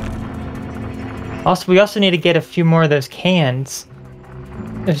 Also, we also need to get a few more of those cans.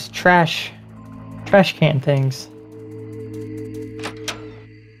 Those trash can things.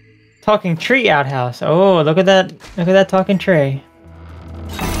 Talking tree outhouse. Oh, look at that! Look at that talking tree.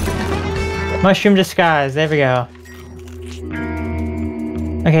 Mushroom disguise. There we go.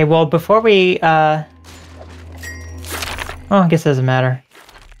 Okay, well, before we well, I guess it doesn't matter.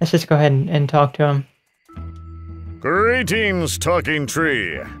 Let's just go ahead and talk to him. Greetings, talking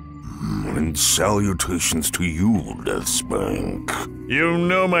tree. And salutations to you, DeathSpank. You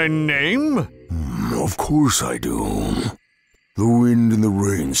know my name? Of course I do. The wind and the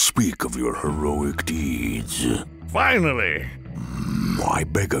rain speak of your heroic deeds. Finally! I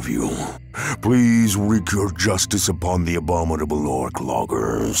beg of you, please wreak your justice upon the abominable orc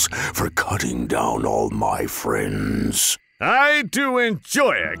loggers for cutting down all my friends. I do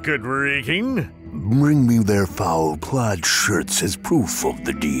enjoy a good reeking. Bring me their foul plaid shirts as proof of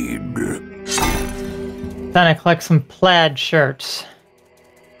the deed. Time to collect some plaid shirts.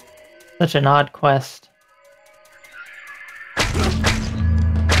 Such an odd quest.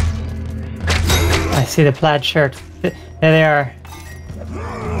 I see the plaid shirts. There they are.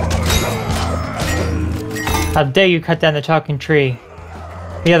 How dare you cut down the talking tree?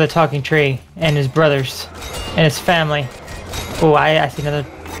 The other talking tree, and his brothers, and his family. Oh, I see another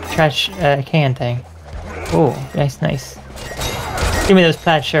trash can thing. Oh, nice, nice. Give me those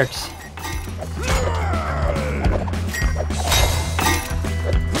plaid shirts.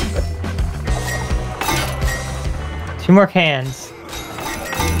 Two more cans.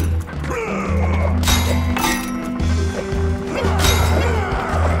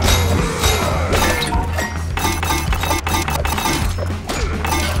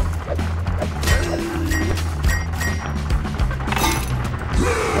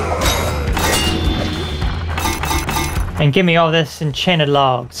 And give me all this enchanted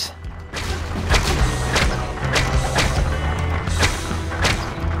logs.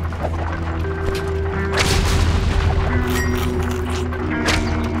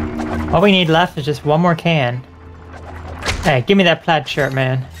 All we need left is just one more can. Hey, give me that plaid shirt,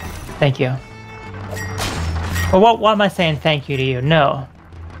 man. Thank you. Well, what am I saying thank you to you? No.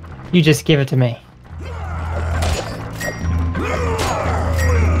 You just give it to me.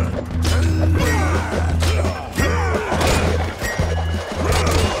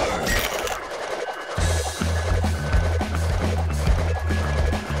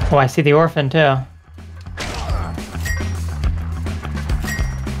 Oh, I see the orphan too.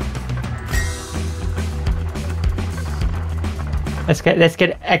 Let's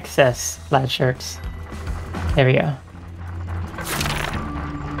get excess plaid shirts. There we go.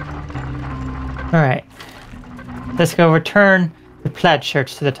 All right. Let's go return the plaid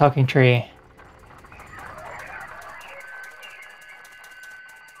shirts to the talking tree.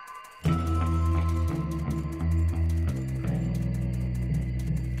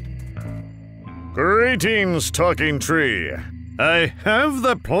 Greetings, talking tree. I have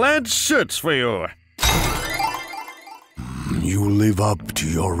the plaid shirts for you. You live up to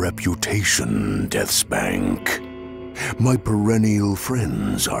your reputation, DeathSpank. My perennial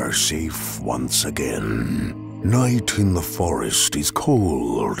friends are safe once again. Night in the forest is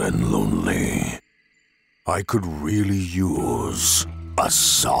cold and lonely. I could really use a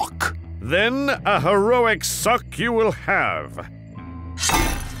sock. Then a heroic sock you will have.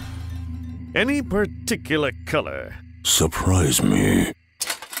 Any particular color? Surprise me.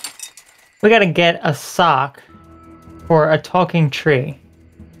 We gotta get a sock for a talking tree.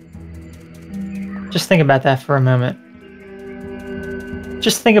 Just think about that for a moment.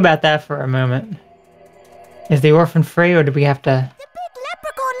 Just think about that for a moment. Is the orphan free, or do we have to... The big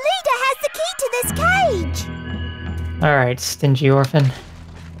leprechaun leader has the key to this cage! Alright, stingy orphan.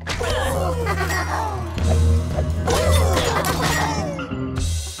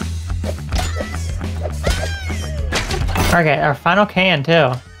 Okay, our final can,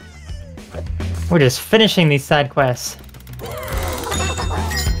 too. We're just finishing these side quests.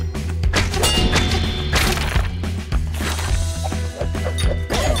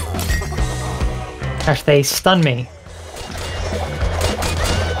 Gosh, they stun me.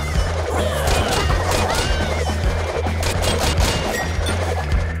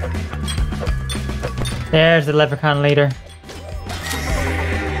 There's the leprechaun leader.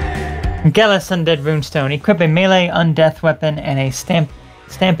 Gallus Undead Runestone. Equip a melee undeath weapon and a stamping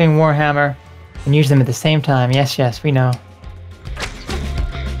warhammer and use them at the same time. Yes, yes, we know.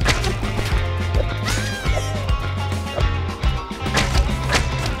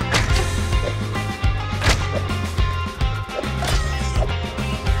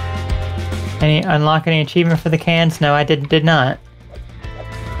 Unlock any achievement for the cans? No, I did not.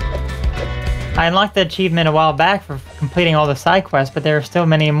 I unlocked the achievement a while back for completing all the side quests, but there are still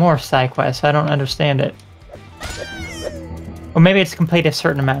many more side quests, so I don't understand it. Or maybe it's complete a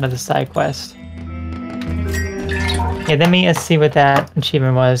certain amount of the side quest. Yeah, let me see what that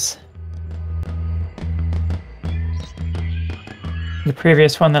achievement was. The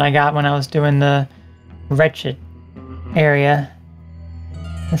previous one that I got when I was doing the Wretched area.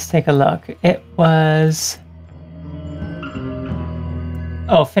 Let's take a look. It was...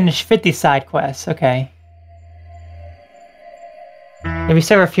 Oh, finish 50 side quests. Okay. Yeah, we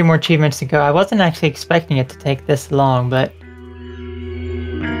still have a few more achievements to go. I wasn't actually expecting it to take this long, but...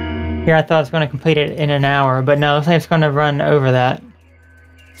 Here I thought I was going to complete it in an hour, but no, it looks like it's going to run over that.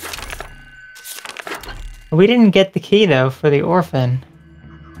 We didn't get the key, though, for the orphan.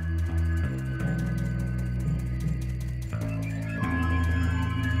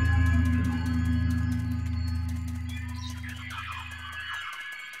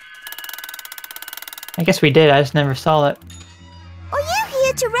 I guess we did, I just never saw it. Are you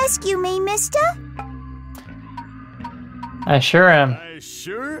here to rescue me, mister? I sure am. I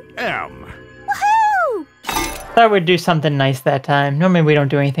sure am. Woohoo! Thought we'd do something nice that time. Normally we don't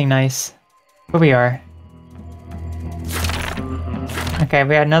do anything nice. But we are. Okay, we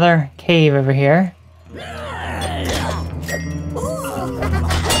got another cave over here.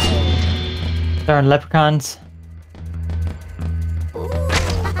 There are leprechauns.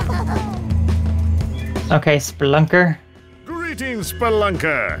 Okay, Spelunker. Greetings,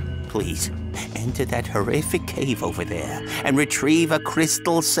 Spelunker. Please, enter that horrific cave over there and retrieve a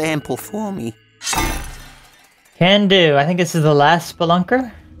crystal sample for me. Can do. I think this is the last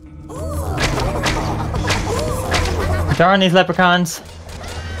Spelunker. Darn these leprechauns.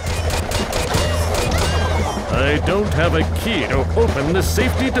 I don't have a key to open the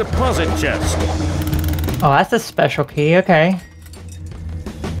safety deposit chest. Oh, that's a special key. Okay.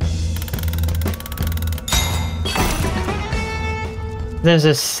 There's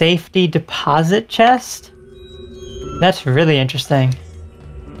a safety deposit chest? That's really interesting.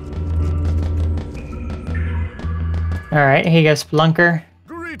 Alright, here you go, Spelunker.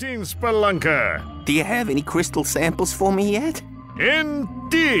 Greetings, Spelunker. Do you have any crystal samples for me yet?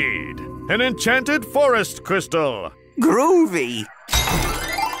 Indeed. An Enchanted Forest crystal. Groovy!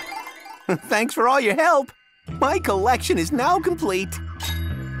 Thanks for all your help. My collection is now complete.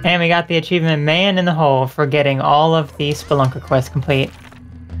 And we got the achievement Man in the Hole for getting all of the Spelunker quests complete.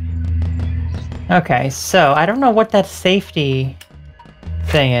 Okay, so I don't know what that safety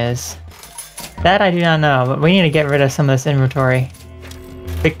thing is. That I do not know, but we need to get rid of some of this inventory.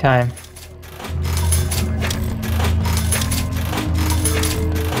 Big time.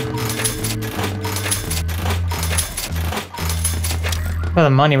 Look at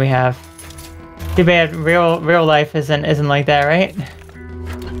the money we have. Too bad real life isn't like that, right?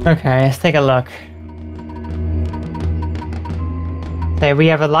 Okay, let's take a look. Okay, we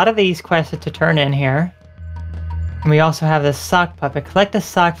have a lot of these quests to turn in here. And we also have the sock puppet. Collect the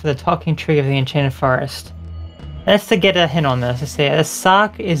sock for the talking tree of the Enchanted Forest. That's to get a hint on this. Let's see. The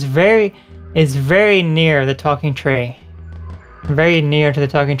sock is very near the talking tree. Very near to the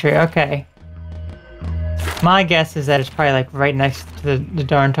talking tree. Okay. My guess is that it's probably like right next to the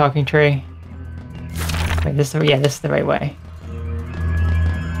darn talking tree. Wait, this is the right way.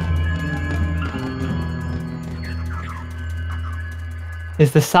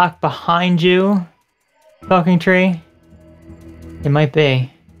 Is the sock behind you, talking tree? It might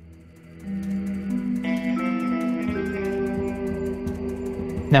be.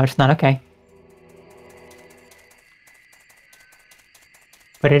 No, it's not. Okay.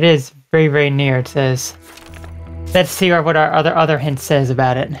 But it is very, very near, it says. Let's see what our other hint says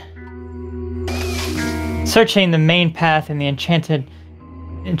about it. Searching the main path in the enchanted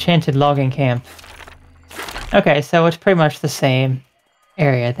logging camp. Okay, so it's pretty much the same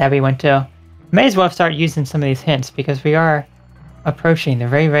area that we went to. May as well start using some of these hints because we are approaching the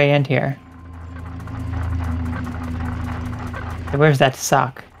very, very end here. So where's that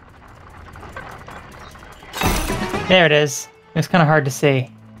sock? There it is. It's kind of hard to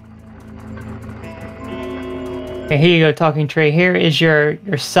see. Okay, here you go, talking tree. Here is your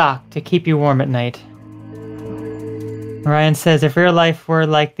sock to keep you warm at night. Ryan says, if real life were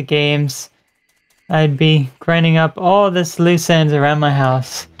like the games, I'd be grinding up all this loose ends around my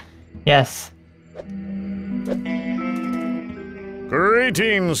house. Yes.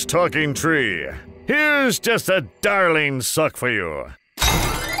 Greetings, talking tree. Here's just a darling sock for you.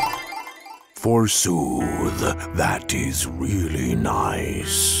 Forsooth, that is really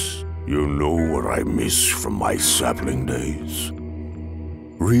nice. You know what I miss from my sapling days?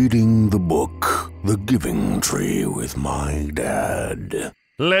 Reading the book, The Giving Tree, with my dad.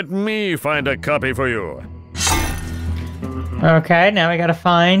 Let me find a copy for you. Okay, now we gotta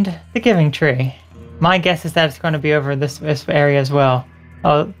find the Giving Tree. My guess is that it's going to be over this area as well.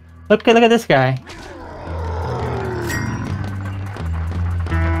 Oh, look at this guy.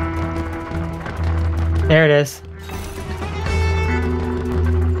 There it is.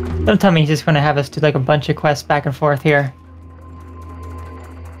 Don't tell me he's just going to have us do like a bunch of quests back and forth here.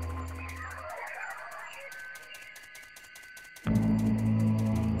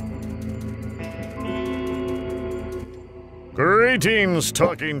 Greetings,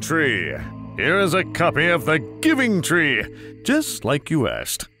 talking tree. Here is a copy of the Giving Tree, just like you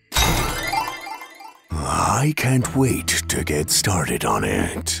asked. I can't wait to get started on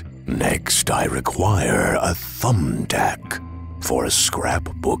it. Next, I require a thumbtack for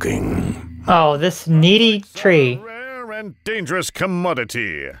scrapbooking. Oh, this needy tree. A rare and dangerous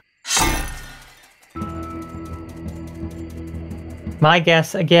commodity. My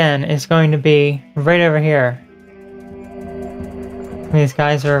guess, again, is going to be right over here. These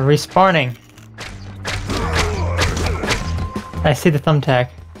guys are respawning. I see the thumbtack.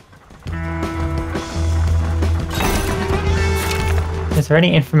 Is there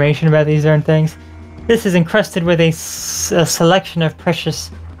any information about these darn things? This is encrusted with a selection of precious...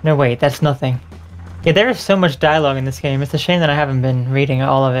 No, wait, that's nothing. Yeah, there is so much dialogue in this game. It's a shame that I haven't been reading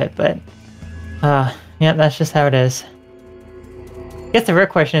all of it, but... yeah, that's just how it is. I guess the real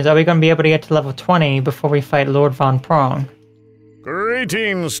question is, are we going to be able to get to level 20 before we fight Lord Von Prong?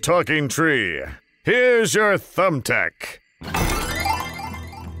 Greetings, talking tree. Here's your thumbtack.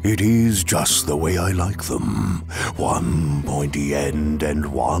 It is just the way I like them. One pointy end and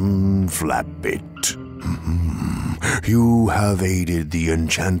one flat bit. You have aided the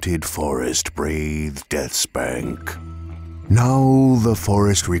Enchanted Forest, brave DeathSpank. Now the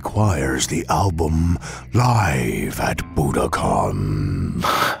forest requires the album live at Budokan.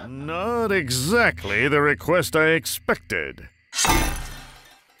 Not exactly the request I expected.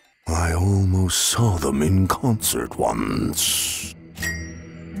 I almost saw them in concert once.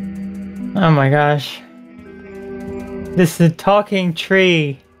 Oh my gosh. This is a talking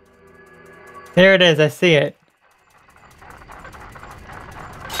tree. There it is, I see it.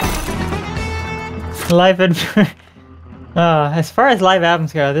 Live as far as live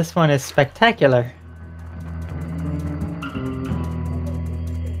albums go, this one is spectacular.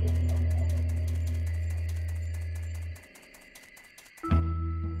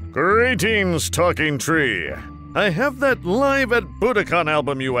 Greetings, talking tree. I have that live at Budokan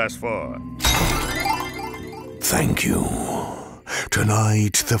album you asked for. Thank you.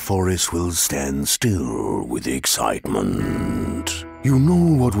 Tonight the forest will stand still with excitement. You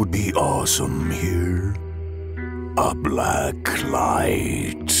know what would be awesome here? A black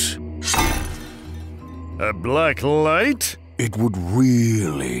light. A black light? It would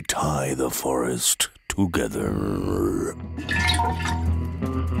really tie the forest together.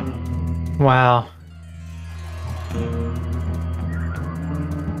 Wow.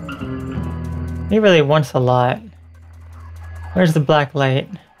 He really wants a lot. Where's the black light?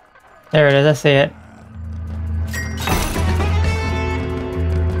 There it is, I see it.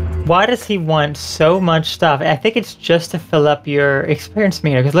 Why does he want so much stuff? I think it's just to fill up your experience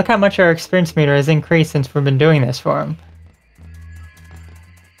meter, because look how much our experience meter has increased since we've been doing this for him.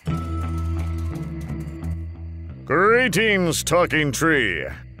 Greetings, talking tree.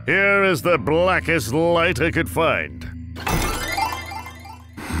 Here is the blackest light I could find.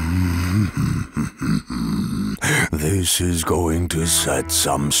 This is going to set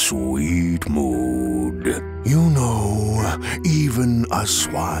some sweet mood. You know, even us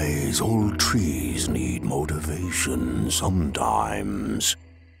wise old trees need motivation sometimes.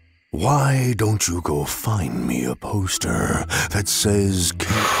 Why don't you go find me a poster that says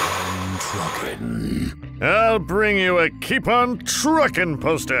 "Keep on Truckin'"? I'll bring you a Keep on Truckin'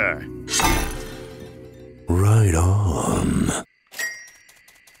 poster. Right on.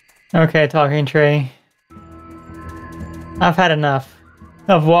 Okay, talking tree. I've had enough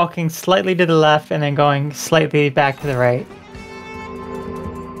of walking slightly to the left and then going slightly back to the right.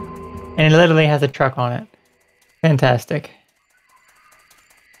 And it literally has a truck on it. Fantastic.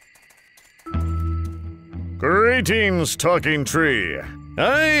 Greetings, talking tree.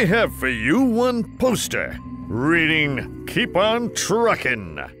 I have for you one poster reading Keep on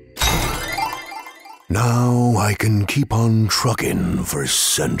Truckin'. Now I can keep on trucking for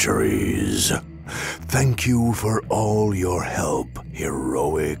centuries. Thank you for all your help,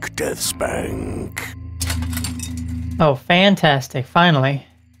 heroic DeathSpank. Oh, fantastic. Finally.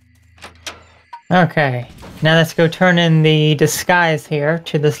 Okay. Now let's go turn in the disguise here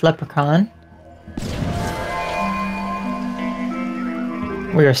to this leprechaun.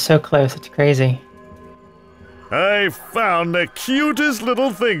 We are so close. It's crazy. I found the cutest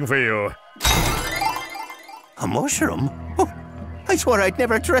little thing for you. A mushroom? Oh, I swore I'd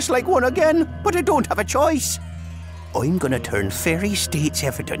never dress like one again, but I don't have a choice. I'm gonna turn Fairy State's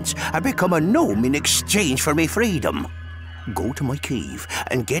evidence and become a gnome in exchange for my freedom. Go to my cave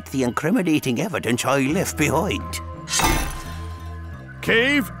and get the incriminating evidence I left behind.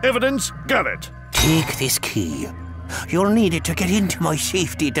 Cave evidence, got it. Take this key. You'll need it to get into my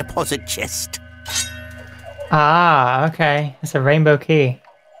safety deposit chest. Ah, okay. It's a rainbow key.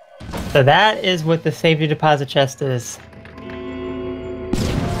 So that is what the safety deposit chest is.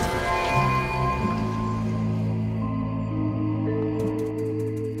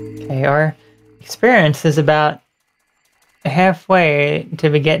 Okay, our experience is about halfway to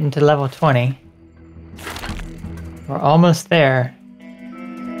be getting to level 20. We're almost there.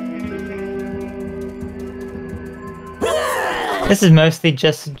 This is mostly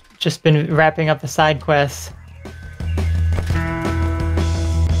just been wrapping up the side quests.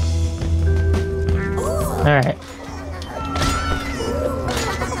 Alright.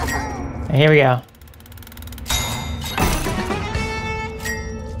 Here we go.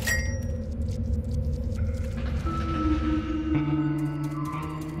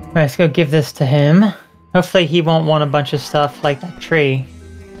 Let's go give this to him. Hopefully he won't want a bunch of stuff like that tree.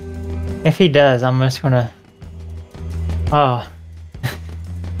 If he does, I'm just gonna... Oh.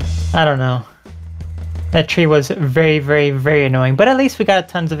 I don't know. That tree was very, very, very annoying, but at least we got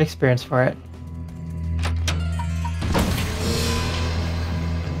tons of experience for it.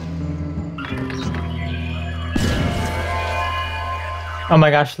 Oh my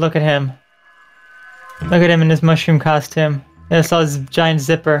gosh, look at him. Look at him in his mushroom costume. I saw his giant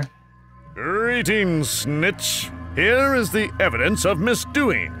zipper. Greetings, Snitch. Here is the evidence of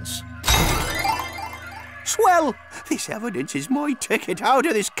misdoings. Swell! This evidence is my ticket out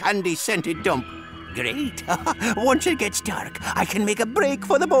of this candy-scented dump. Great. Once it gets dark, I can make a break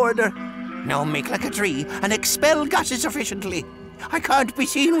for the border. Now make like a tree and expel gases efficiently. I can't be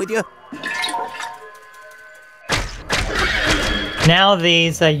seen with you. Now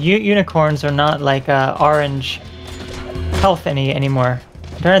these unicorns are not like orange health anymore.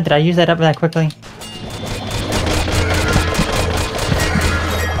 Darn it, did I use that up that quickly?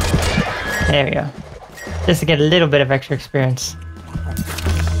 There we go. Just to get a little bit of extra experience.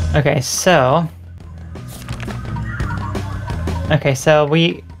 Okay, so... Okay, so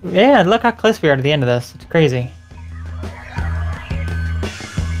we... Yeah, look how close we are to the end of this. It's crazy.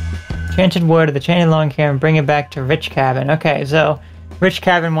 Enchanted wood, the enchanted long cabin, bring it back to Rich Cabin. Okay, so Rich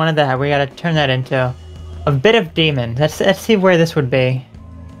Cabin wanted that. We gotta turn that into a bit of demon. Let's see where this would be.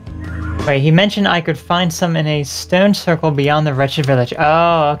 Wait, he mentioned I could find some in a stone circle beyond the wretched village.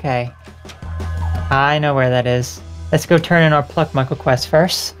 Oh, okay. I know where that is. Let's go turn in our Pluck Muckle quest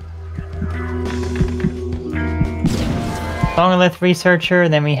first. Monolith Researcher,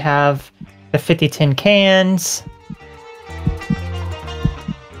 and then we have the 50 tin cans.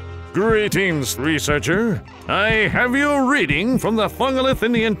 Greetings, researcher. I have your reading from the fungolith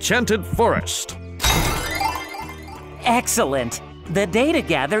in the Enchanted Forest. Excellent. The data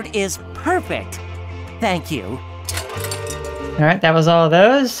gathered is perfect. Thank you. Alright, that was all of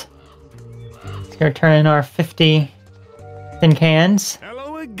those. Let's go turn in our 50 tin cans.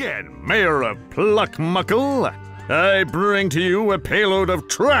 Hello again, Mayor of Pluckmuckle. I bring to you a payload of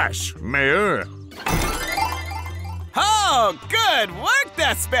trash, Mayor. Oh, good work,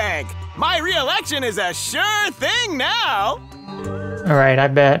 DeathSpank! My re-election is a sure thing now! Alright, I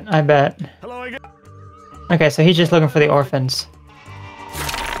bet. Hello again. Okay, so he's just looking for the orphans.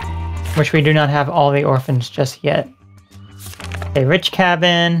 Which we do not have all the orphans just yet. A rich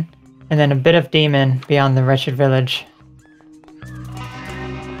cabin, and then a bit of demon beyond the wretched village.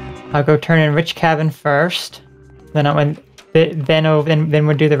 I'll go turn in rich cabin first. Then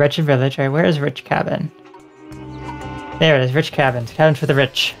we'll do the wretched village. Alright, where is rich cabin? There it is, rich cabins. Cabins for the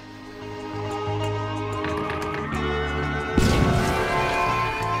rich.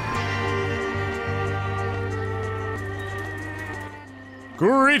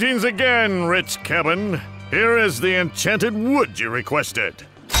 Greetings again, Rich Cabin. Here is the enchanted wood you requested.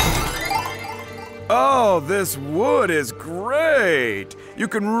 Oh, this wood is great! You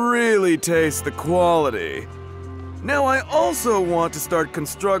can really taste the quality. Now I also want to start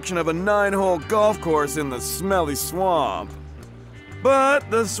construction of a 9-hole golf course in the smelly swamp. But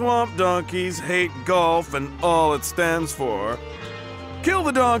the swamp donkeys hate golf and all it stands for. Kill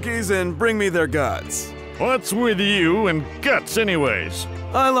the donkeys and bring me their guts. What's with you and guts anyways?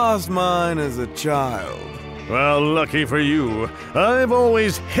 I lost mine as a child. Well, lucky for you. I've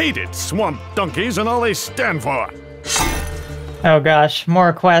always hated swamp donkeys and all they stand for. Oh gosh,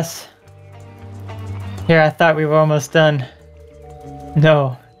 more quests. Here, I thought we were almost done.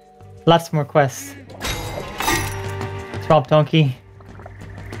 No. Lots more quests. Swamp donkey.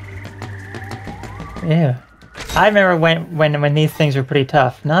 Ew. I remember when these things were pretty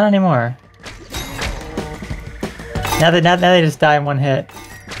tough. Not anymore. Now they just die in one hit.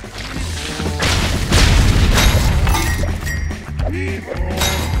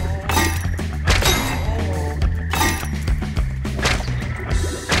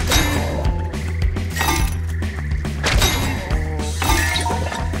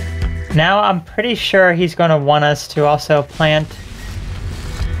 Now I'm pretty sure he's going to want us to also plant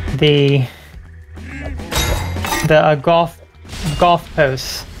the golf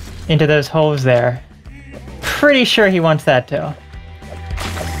posts into those holes there. Pretty sure he wants that too.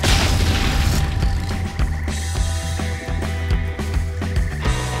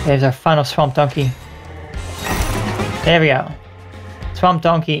 There's our final swamp donkey. There we go. Swamp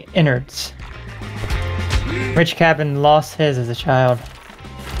donkey innards. Rich cabin lost his as a child.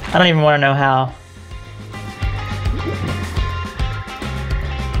 I don't even want to know how.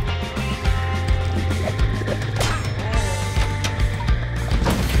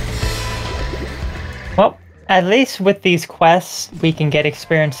 Well, at least with these quests, we can get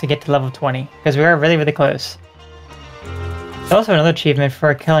experience to get to level 20, because we are really, really close. There's also another achievement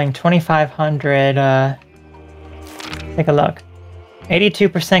for killing 2,500, take a look.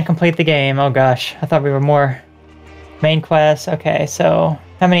 82% complete the game. Oh gosh, I thought we were more. Main quest, okay, so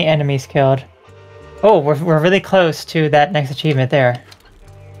how many enemies killed? Oh, we're really close to that next achievement there.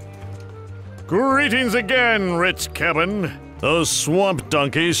 Greetings again, Rich Cabin. Those swamp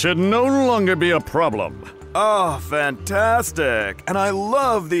donkeys should no longer be a problem. Oh, fantastic! And I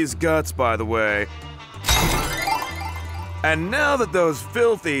love these guts, by the way. And now that those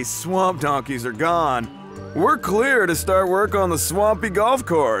filthy swamp donkeys are gone, we're clear to start work on the swampy golf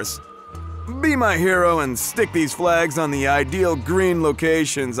course. Be my hero and stick these flags on the ideal green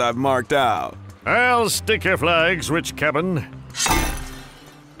locations I've marked out. I'll stick your flags, Rich Cabin.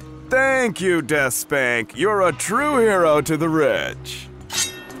 Thank you, DeathSpank. You're a true hero to the rich.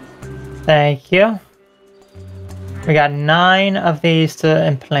 Thank you. We got 9 of these to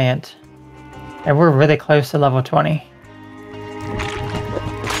implant. And we're really close to level 20.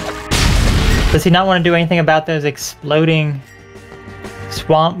 Does he not want to do anything about those exploding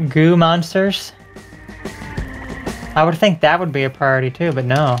swamp goo monsters? I would think that would be a priority too, but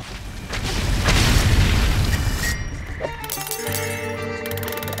no.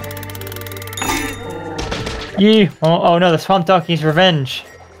 Yee! Oh no, the swamp donkey's revenge.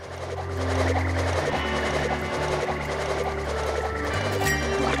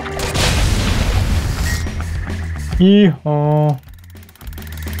 Yee-haw.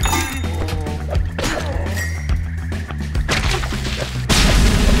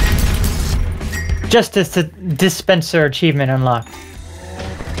 Justice Dispenser achievement unlocked.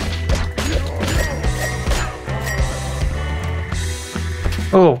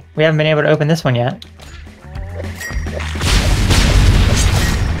 Oh, we haven't been able to open this one yet.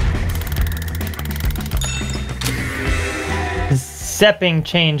 Zepping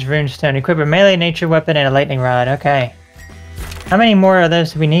Change Runestone. Equip a melee nature weapon and a lightning rod. Okay. How many more of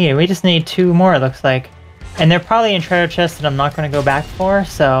those do we need? We just need 2 more, it looks like. And they're probably in treasure chests that I'm not going to go back for,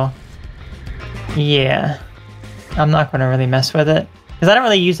 so... yeah. I'm not going to really mess with it. Because I don't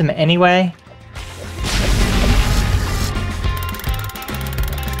really use them anyway.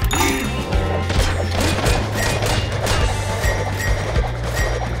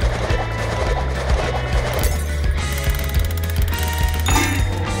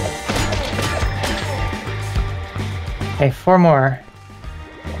 Okay, 4 more.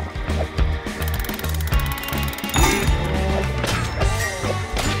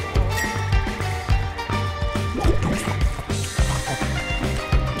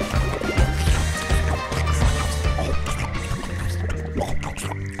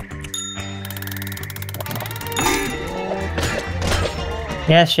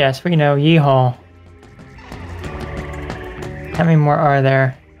 Yes, yes, we know. Yeehaw. How many more are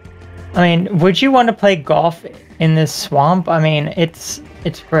there? I mean, would you want to play golf in this swamp? I mean, it's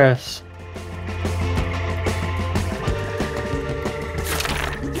gross.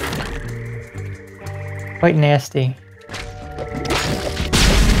 Quite nasty.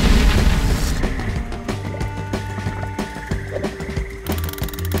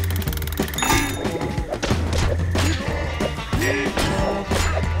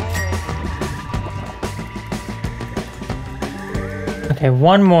 Okay,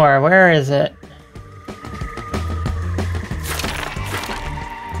 1 more. Where is it?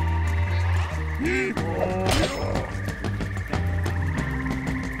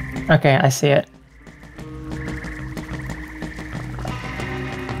 Okay, I see it.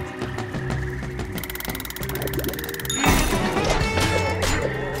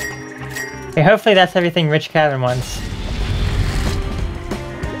 Okay, hopefully that's everything Rich Cabin wants.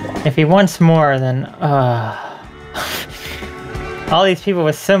 If he wants more, then all these people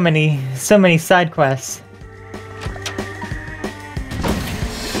with so many side quests.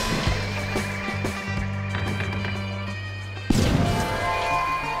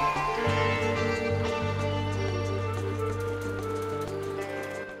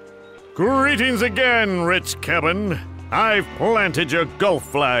 Greetings again, Rich Cabin. I've planted your golf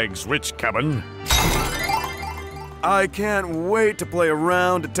flags, Rich Cabin. I can't wait to play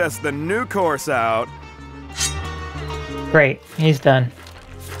around to test the new course out. Great, he's done.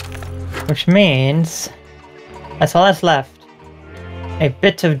 Which means that's all that's left. A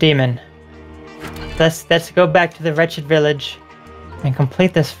bit of demon. Let's go back to the wretched village and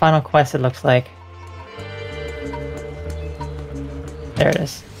complete this final quest, it looks like. There it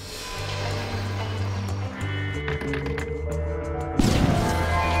is.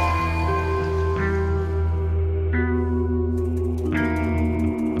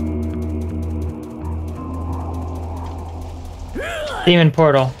 Demon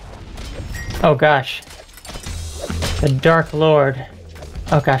portal. Oh gosh. The Dark Lord.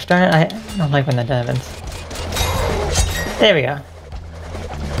 Oh gosh, darn it, I don't like when that happens. There we go.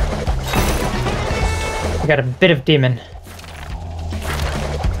 We got a bit of demon.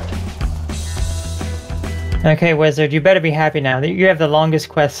 Okay, wizard, you better be happy now. You have the longest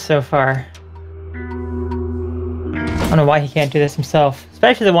quest so far. I don't know why he can't do this himself.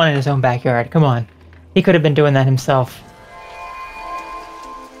 Especially the one in his own backyard. Come on. He could have been doing that himself.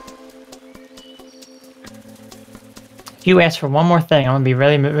 If you ask for one more thing, I'm gonna be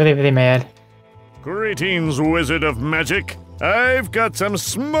really mad. Greetings, Wizard of Magic. I've got some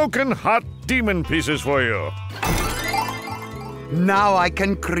smoking hot demon pieces for you. Now I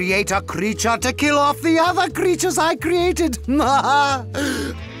can create a creature to kill off the other creatures I created.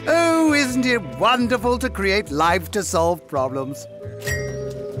 Oh, isn't it wonderful to create life to solve problems?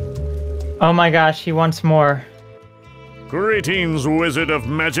 Oh my gosh, he wants more. Greetings, Wizard of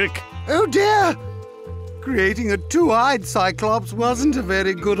Magic. Oh dear! Creating a 2-eyed Cyclops wasn't a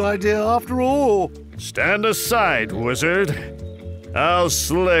very good idea after all. Stand aside, wizard. I'll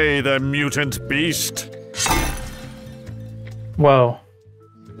slay the mutant beast. Whoa.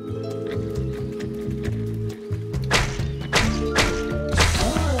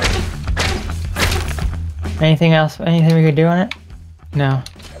 Anything else? Anything we could do on it? No.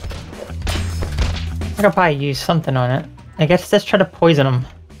 I could probably use something on it. I guess let's try to poison him.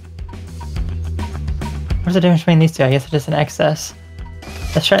 What's the difference between these two? I guess it's just an excess.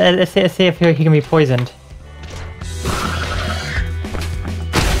 Let's try. Let's see if he can be poisoned.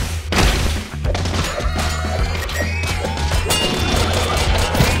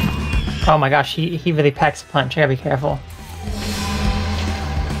 Oh my gosh, he really packs a punch. I gotta be careful.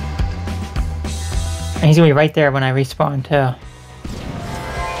 And he's gonna be right there when I respawn too.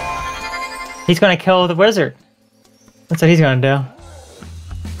 He's gonna kill the wizard. That's what he's gonna do.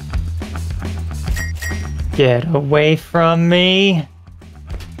 Get away from me.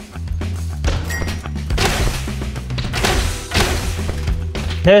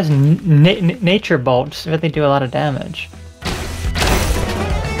 Those nature bolts really do a lot of damage.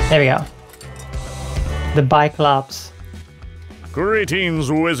 There we go. The Biclops.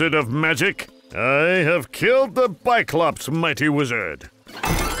 Greetings, Wizard of Magic. I have killed the Biclops, mighty wizard.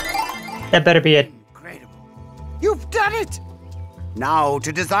 That better be it. Incredible. You've done it! Now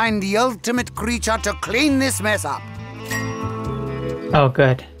to design the ultimate creature to clean this mess up. Oh,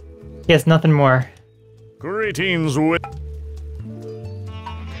 good. He has nothing more. Greetings,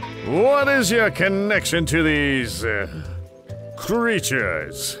 What is your connection to these,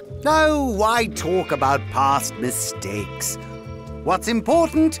 creatures? No, why talk about past mistakes? What's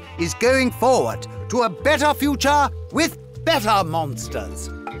important is going forward to a better future with better monsters.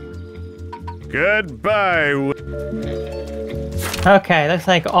 Goodbye. Okay, looks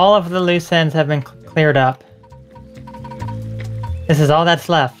like all of the loose ends have been cleared up. This is all that's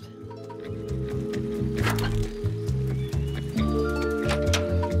left.